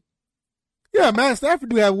Matt Stafford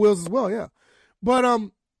do have wheels as well, yeah.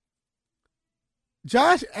 But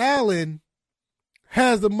Josh Allen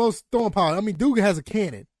has the most throwing power. I mean, Duke has a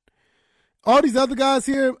cannon. All these other guys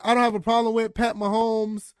here, I don't have a problem with. Pat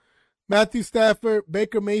Mahomes, Matthew Stafford,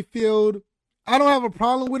 Baker Mayfield. I don't have a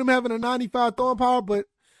problem with him having a 95 throwing power, but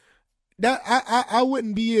that I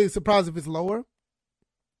wouldn't be surprised if it's lower.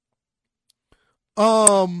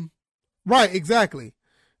 Right, exactly.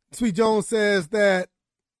 Sweet Jones says that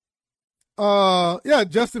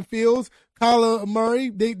Justin Fields, Kyler Murray,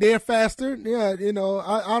 they're faster. Yeah,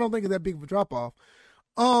 I don't think it's that big of a drop off.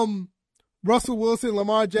 Russell Wilson,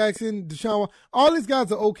 Lamar Jackson, Deshaun, all these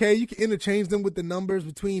guys are okay. You can interchange them with the numbers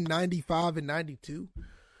between 95 and 92.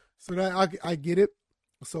 So that I get it.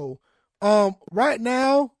 So right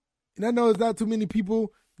now, and I know there's not too many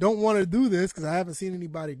people don't want to do this because I haven't seen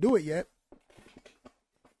anybody do it yet.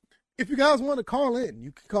 If you guys want to call in,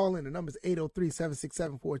 you can call in. The number is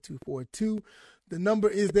 803-767-4242. The number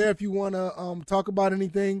is there if you want to talk about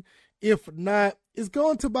anything. If not, it's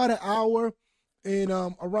going to about an hour. And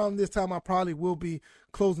around this time, I probably will be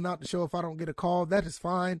closing out the show if I don't get a call. That is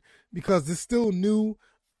fine because it's still new.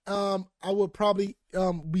 I will probably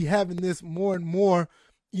be having this more and more,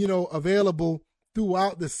 available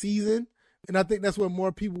throughout the season. And I think that's where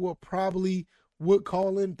more people would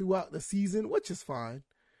call in throughout the season, which is fine.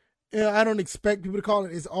 And I don't expect people to call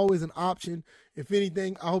in. It's always an option. If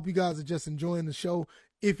anything, I hope you guys are just enjoying the show.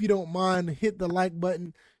 If you don't mind, hit the like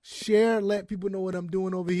button, share, let people know what I'm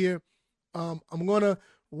doing over here. I'm going to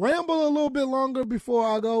ramble a little bit longer before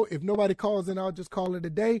I go. If nobody calls in, I'll just call it a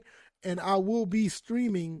day. And I will be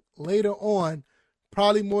streaming later on,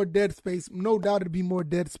 probably more Dead Space. No doubt it'll be more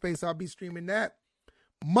Dead Space. I'll be streaming that.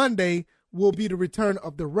 Monday will be the return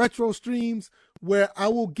of the retro streams where I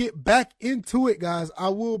will get back into it, guys. I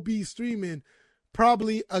will be streaming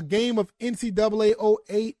probably a game of NCAA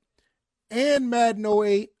 08 and Madden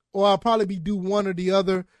 08, or I'll probably do one or the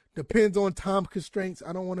other. Depends on time constraints.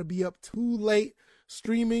 I don't want to be up too late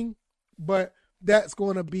streaming, but that's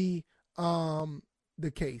going to be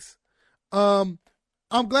the case. I'm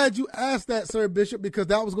glad you asked that, Sir Bishop, because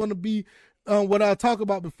that was going to be what I'll talk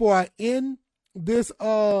about before I end this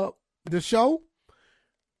the show.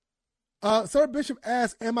 Sir Bishop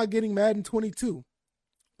asked, am I getting Madden 22?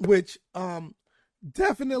 Which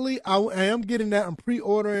definitely I am getting that. I'm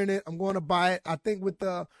pre-ordering it. I'm going to buy it. I think with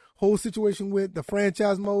the whole situation with the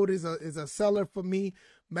franchise mode is a seller for me.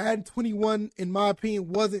 Madden 21, in my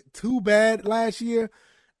opinion, wasn't too bad last year.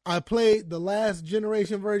 I played the last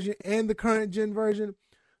generation version and the current gen version.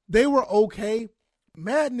 They were okay.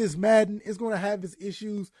 Madden is Madden. It's going to have its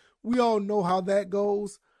issues. We all know how that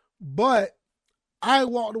goes. But I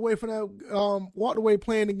walked away from that,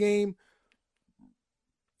 playing the game,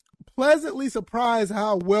 pleasantly surprised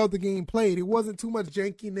how well the game played. It wasn't too much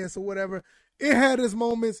jankiness or whatever. It had its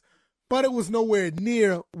moments, but it was nowhere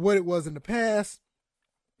near what it was in the past.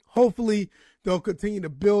 Hopefully, they'll continue to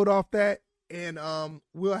build off that, and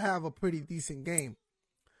we'll have a pretty decent game.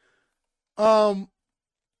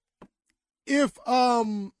 If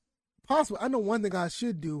possible, I know one thing I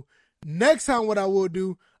should do. Next time what I will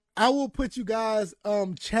do, I will put you guys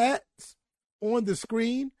chats on the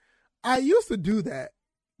screen. I used to do that,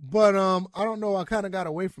 but I don't know, I kind of got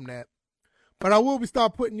away from that. But I will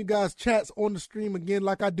start putting you guys chats on the stream again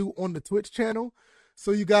like I do on the Twitch channel,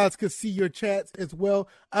 so you guys can see your chats as well.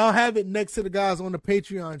 I'll have it next to the guys on the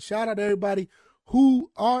Patreon. Shout out to everybody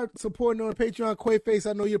who are supporting on the Patreon. Quayface,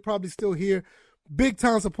 I know you're probably still here. Big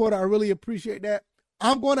time supporter. I really appreciate that.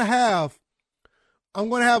 I'm going to have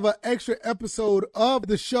an extra episode of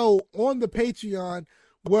the show on the Patreon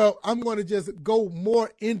where I'm going to just go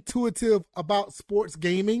more intuitive about sports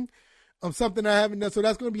gaming. Something I haven't done. So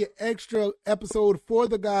that's going to be an extra episode for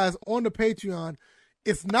the guys on the Patreon.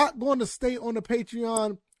 It's not going to stay on the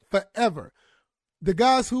Patreon forever. The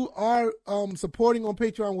guys who are supporting on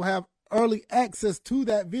Patreon will have early access to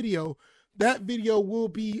that video. That video will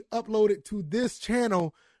be uploaded to this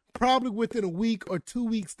channel probably within a week or 2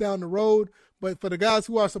 weeks down the road. But for the guys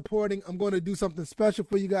who are supporting, I'm going to do something special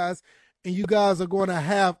for you guys, and you guys are going to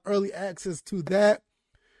have early access to that.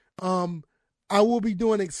 I will be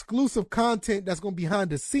doing exclusive content that's going to be behind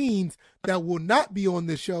the scenes that will not be on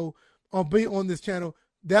this show or be on this channel.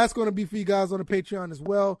 That's going to be for you guys on the Patreon as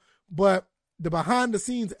well. But the behind the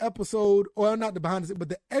scenes episode, or not the behind the scenes, but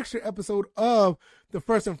the extra episode of the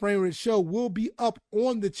First and Frame Rate show will be up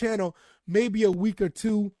on the channel maybe a week or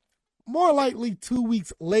two, more likely 2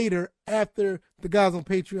 weeks later after the guys on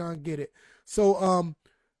Patreon get it. So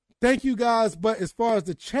thank you guys. But as far as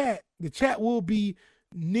the chat will be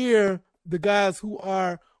near the guys who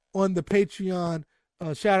are on the Patreon.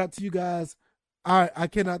 Shout out to you guys. I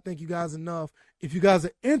cannot thank you guys enough. If you guys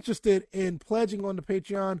are interested in pledging on the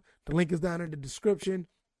Patreon, the link is down in the description.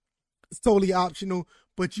 It's totally optional,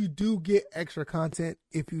 but you do get extra content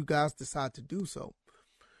if you guys decide to do so.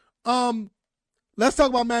 Let's talk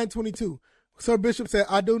about Madden 22. Sir Bishop said,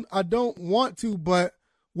 I don't want to, but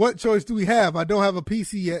what choice do we have? I don't have a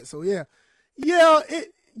PC yet, so yeah. Yeah,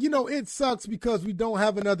 it sucks because we don't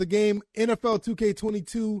have another game. NFL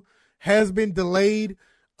 2K22 has been delayed.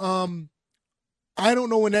 I don't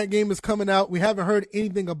know when that game is coming out. We haven't heard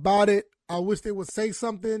anything about it. I wish they would say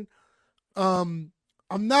something. I'm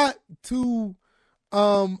not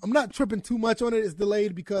tripping too much on it. It's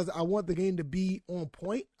delayed because I want the game to be on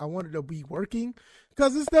point. I want it to be working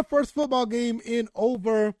because it's their first football game in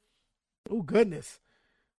over,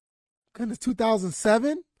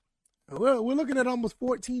 2007. We're looking at almost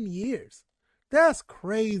 14 years. That's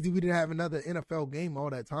crazy. We didn't have another NFL game all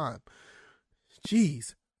that time.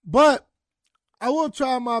 Jeez. But I will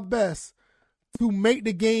try my best to make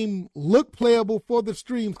the game look playable for the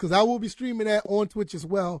streams because I will be streaming that on Twitch as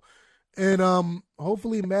well. And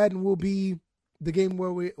hopefully Madden will be the game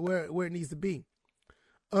where it needs to be.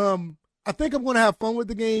 I think I'm going to have fun with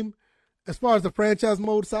the game as far as the franchise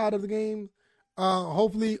mode side of the game.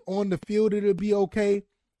 Hopefully on the field it'll be okay.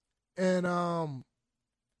 And I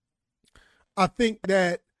think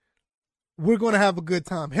that we're going to have a good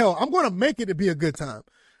time. Hell, I'm going to make it to be a good time.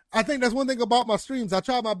 I think that's one thing about my streams. I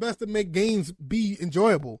try my best to make games be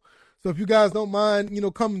enjoyable. So if you guys don't mind,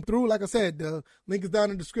 coming through, like I said, the link is down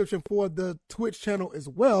in the description for the Twitch channel as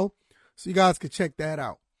well. So you guys can check that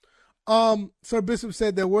out. Sir Bishop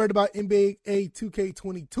said they're worried about NBA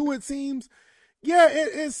 2K22, it seems. Yeah,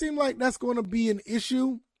 it seemed like that's going to be an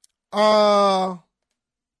issue.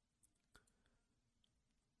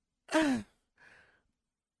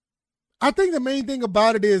 I think the main thing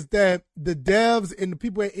about it is that the devs and the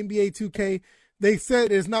people at NBA 2K, they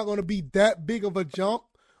said it's not going to be that big of a jump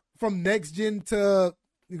from next gen to,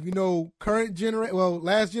 current generation,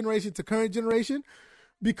 last generation to current generation,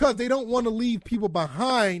 because they don't want to leave people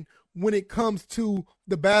behind when it comes to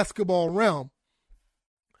the basketball realm.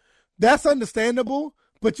 That's understandable,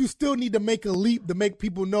 but you still need to make a leap to make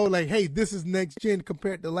people know, like, hey, this is next gen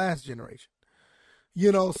compared to last generation.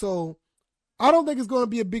 So I don't think it's going to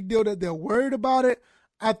be a big deal that they're worried about it.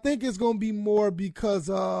 I think it's going to be more because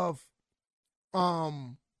of,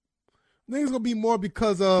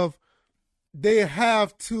 they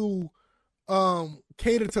have to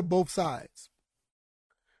cater to both sides.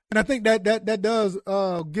 And I think that does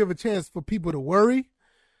give a chance for people to worry.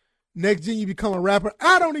 Next gen, you become a rapper.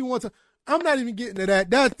 I don't even want to. I'm not even getting to that.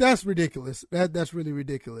 That's ridiculous. That's really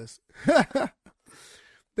ridiculous.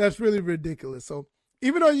 That's really ridiculous. So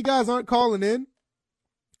even though you guys aren't calling in,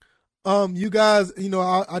 you guys,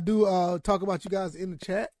 I do talk about you guys in the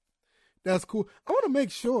chat. That's cool. I want to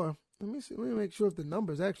make sure. Let me make sure if the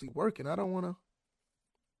number is actually working. I don't want to.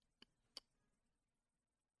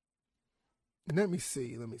 Let me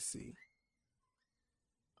see.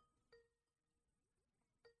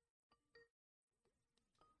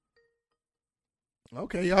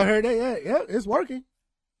 Okay, y'all heard that? Yeah, it's working.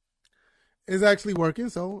 It's actually working,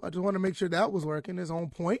 so I just want to make sure that was working. It's on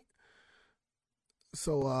point.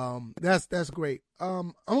 So that's great.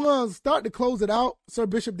 I'm gonna start to close it out. Sir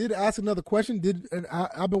Bishop did ask another question.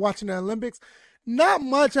 I've been watching the Olympics? Not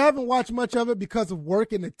much. I haven't watched much of it because of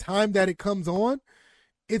work and the time that it comes on.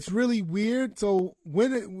 It's really weird. So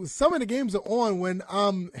when some of the games are on when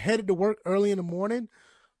I'm headed to work early in the morning,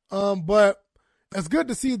 but it's good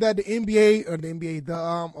to see that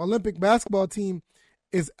the Olympic basketball team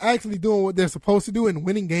is actually doing what they're supposed to do and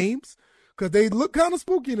winning games, because they look kind of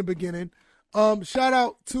spooky in the beginning. Shout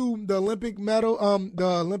out to the Olympic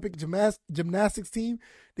gymnastics team.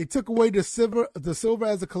 They took away the silver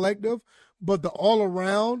as a collective, but the all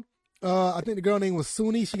around, I think the girl name was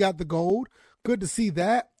Suni. She got the gold. Good to see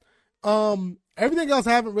that. Everything else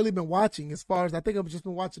I haven't really been watching, as far as I think I've just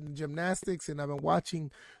been watching the gymnastics and I've been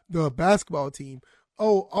watching the basketball team.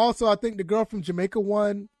 Oh, also I think the girl from Jamaica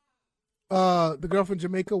won. The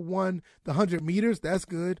 100 meters. That's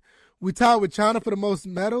good. We tied with China for the most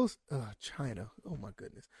medals. China. Oh my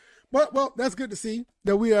goodness. But well, that's good to see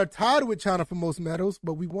that we are tied with China for most medals,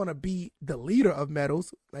 but we want to be the leader of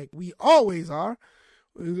medals like we always are.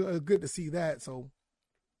 Good to see that. So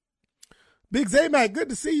Big Zaymac, good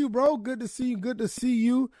to see you, bro. Good to see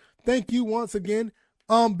you. Thank you once again.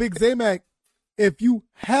 Big Zaymac, if you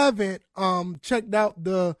haven't checked out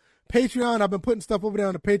the Patreon, I've been putting stuff over there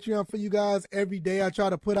on the Patreon for you guys every day. I try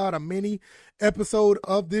to put out a mini episode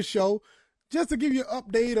of this show just to give you an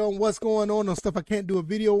update on what's going on stuff I can't do a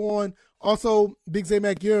video on. Also, Big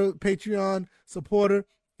Zaymac, you're a Patreon supporter.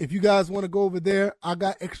 If you guys want to go over there, I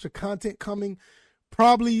got extra content coming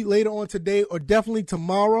probably later on today or definitely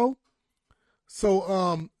tomorrow.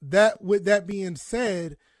 So with that being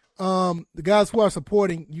said, the guys who are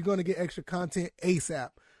supporting, you're gonna get extra content ASAP.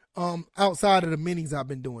 Outside of the minis I've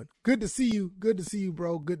been doing. Good to see you. Good to see you,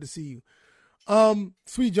 bro. Good to see you.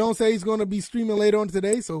 Sweet Jones says he's gonna be streaming later on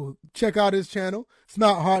today, so check out his channel. It's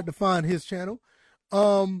not hard to find his channel.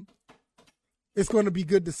 It's going to be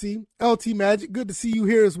good to see. LT Magic, good to see you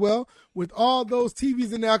here as well. With all those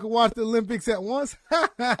TVs in there, I can watch the Olympics at once.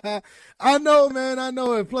 I know, man, I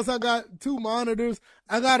know it. Plus, I got 2 monitors.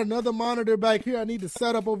 I got another monitor back here I need to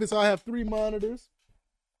set up over here, so I have 3 monitors.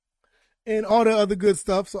 And all the other good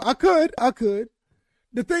stuff. So I could.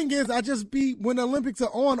 The thing is, I just be, when the Olympics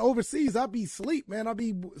are on overseas, I'll be asleep, man. I'll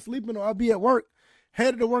be sleeping or I'll be at work.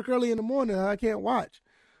 Headed to work early in the morning. I can't watch.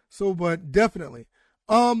 So, but definitely.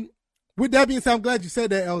 With that being said, I'm glad you said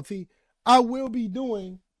that, LT. I will be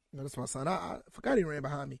doing, no, that's my son. I forgot he ran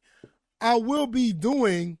behind me. I will be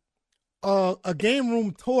doing a game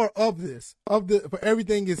room tour of this, for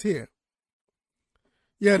everything is here.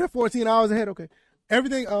 Yeah, they're 14 hours ahead. Okay.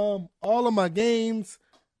 Everything, all of my games,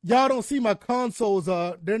 y'all don't see my consoles.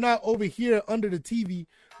 They're not over here under the TV.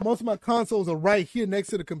 Most of my consoles are right here next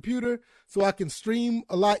to the computer, so I can stream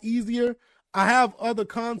a lot easier. I have other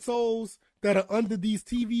consoles that are under these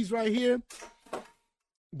TVs right here.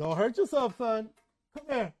 Don't hurt yourself, son.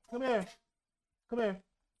 Come here.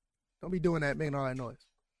 Don't be doing that, making all that noise.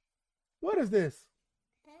 What is this?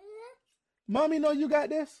 Mommy know you got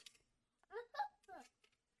this?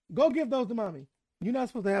 Go give those to mommy. You're not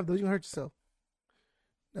supposed to have those. You can hurt yourself.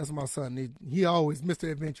 That's my son. He always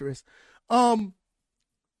Mr. Adventurous. I'm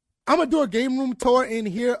going to do a game room tour in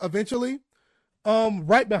here eventually.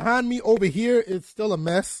 Right behind me over here is still a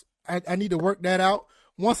mess. I need to work that out.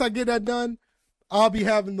 Once I get that done, I'll be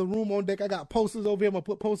having the room on deck. I got posters over here. I'm going to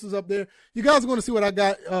put posters up there. You guys are going to see what I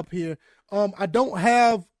got up here. I don't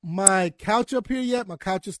have my couch up here yet. My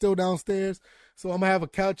couch is still downstairs. So I'm going to have a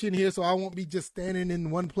couch in here so I won't be just standing in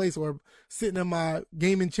one place or sitting in my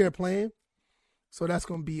gaming chair playing. So that's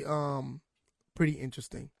going to be pretty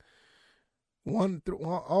interesting.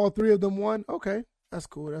 All 3 of them won? Okay, that's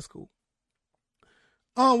cool.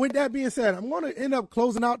 With that being said, I'm going to end up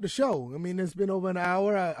closing out the show. I mean, it's been over an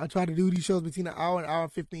hour. I try to do these shows between an hour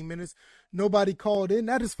and 15 minutes. Nobody called in.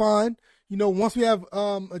 That is fine. You know, once we have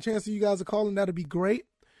a chance for you guys to call in, that'll be great.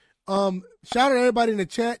 Shout out to everybody in the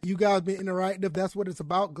chat. You guys been interactive. That's what it's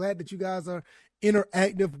about. Glad that you guys are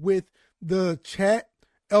interactive with the chat.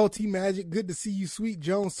 LT Magic, good to see you. Sweet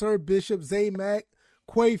Jones, Sir Bishop, Zay Mac,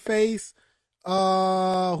 Quay Face. Who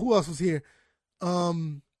else was here?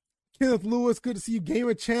 Kenneth Lewis, good to see you.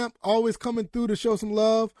 Gamer Champ, always coming through to show some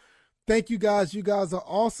love. Thank you guys. You guys are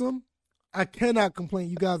awesome. I cannot complain.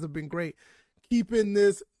 You guys have been great. Keeping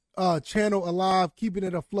this channel alive, keeping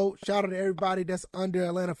it afloat. Shout out to everybody that's under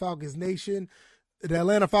Atlanta Falcons Nation. The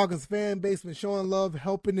Atlanta Falcons fan base been showing love,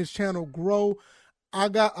 helping this channel grow. I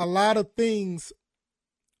got a lot of things.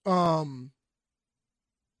 Yeah,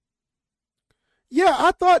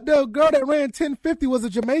 I thought the girl that ran 1050 was a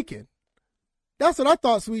Jamaican. That's what I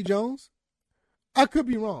thought, Sweet Jones. I could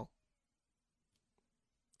be wrong.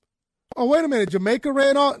 Oh, wait a minute. Jamaica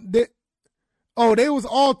ran all. They was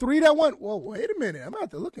all 3 that won. Whoa, wait a minute. I'm out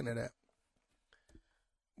there looking at that.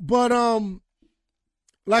 But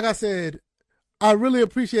like I said, I really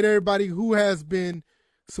appreciate everybody who has been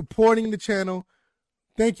supporting the channel.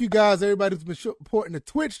 Thank you guys, everybody who's been supporting the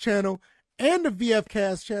Twitch channel and the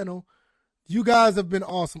VFcast channel. You guys have been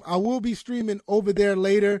awesome. I will be streaming over there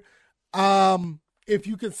later. If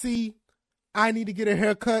you can see, I need to get a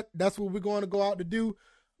haircut. That's what we're going to go out to do.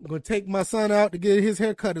 I'm going to take my son out to get his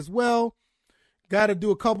haircut as well. Got to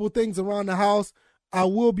do a couple of things around the house. I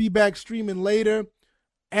will be back streaming later.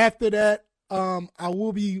 After that, I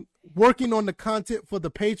will be working on the content for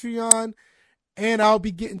the Patreon, and I'll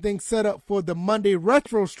be getting things set up for the Monday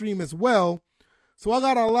retro stream as well. So I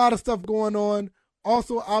got a lot of stuff going on.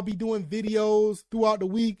 Also, I'll be doing videos throughout the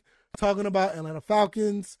week talking about Atlanta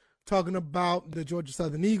Falcons, talking about the Georgia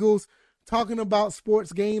Southern Eagles, talking about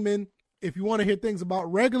sports gaming. If you want to hear things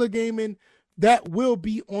about regular gaming, that will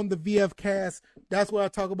be on the VFcast. That's where I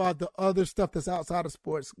talk about the other stuff that's outside of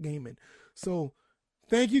sports gaming. So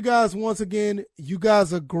thank you guys once again. You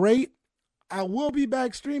guys are great. I will be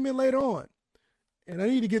back streaming later on. And I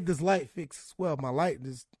need to get this light fixed as well. My light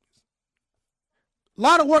is a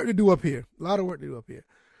lot of work to do up here.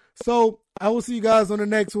 So I will see you guys on the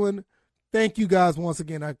next one. Thank you guys once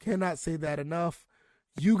again. I cannot say that enough.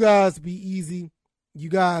 You guys be easy. You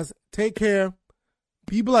guys take care.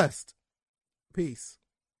 Be blessed. Peace.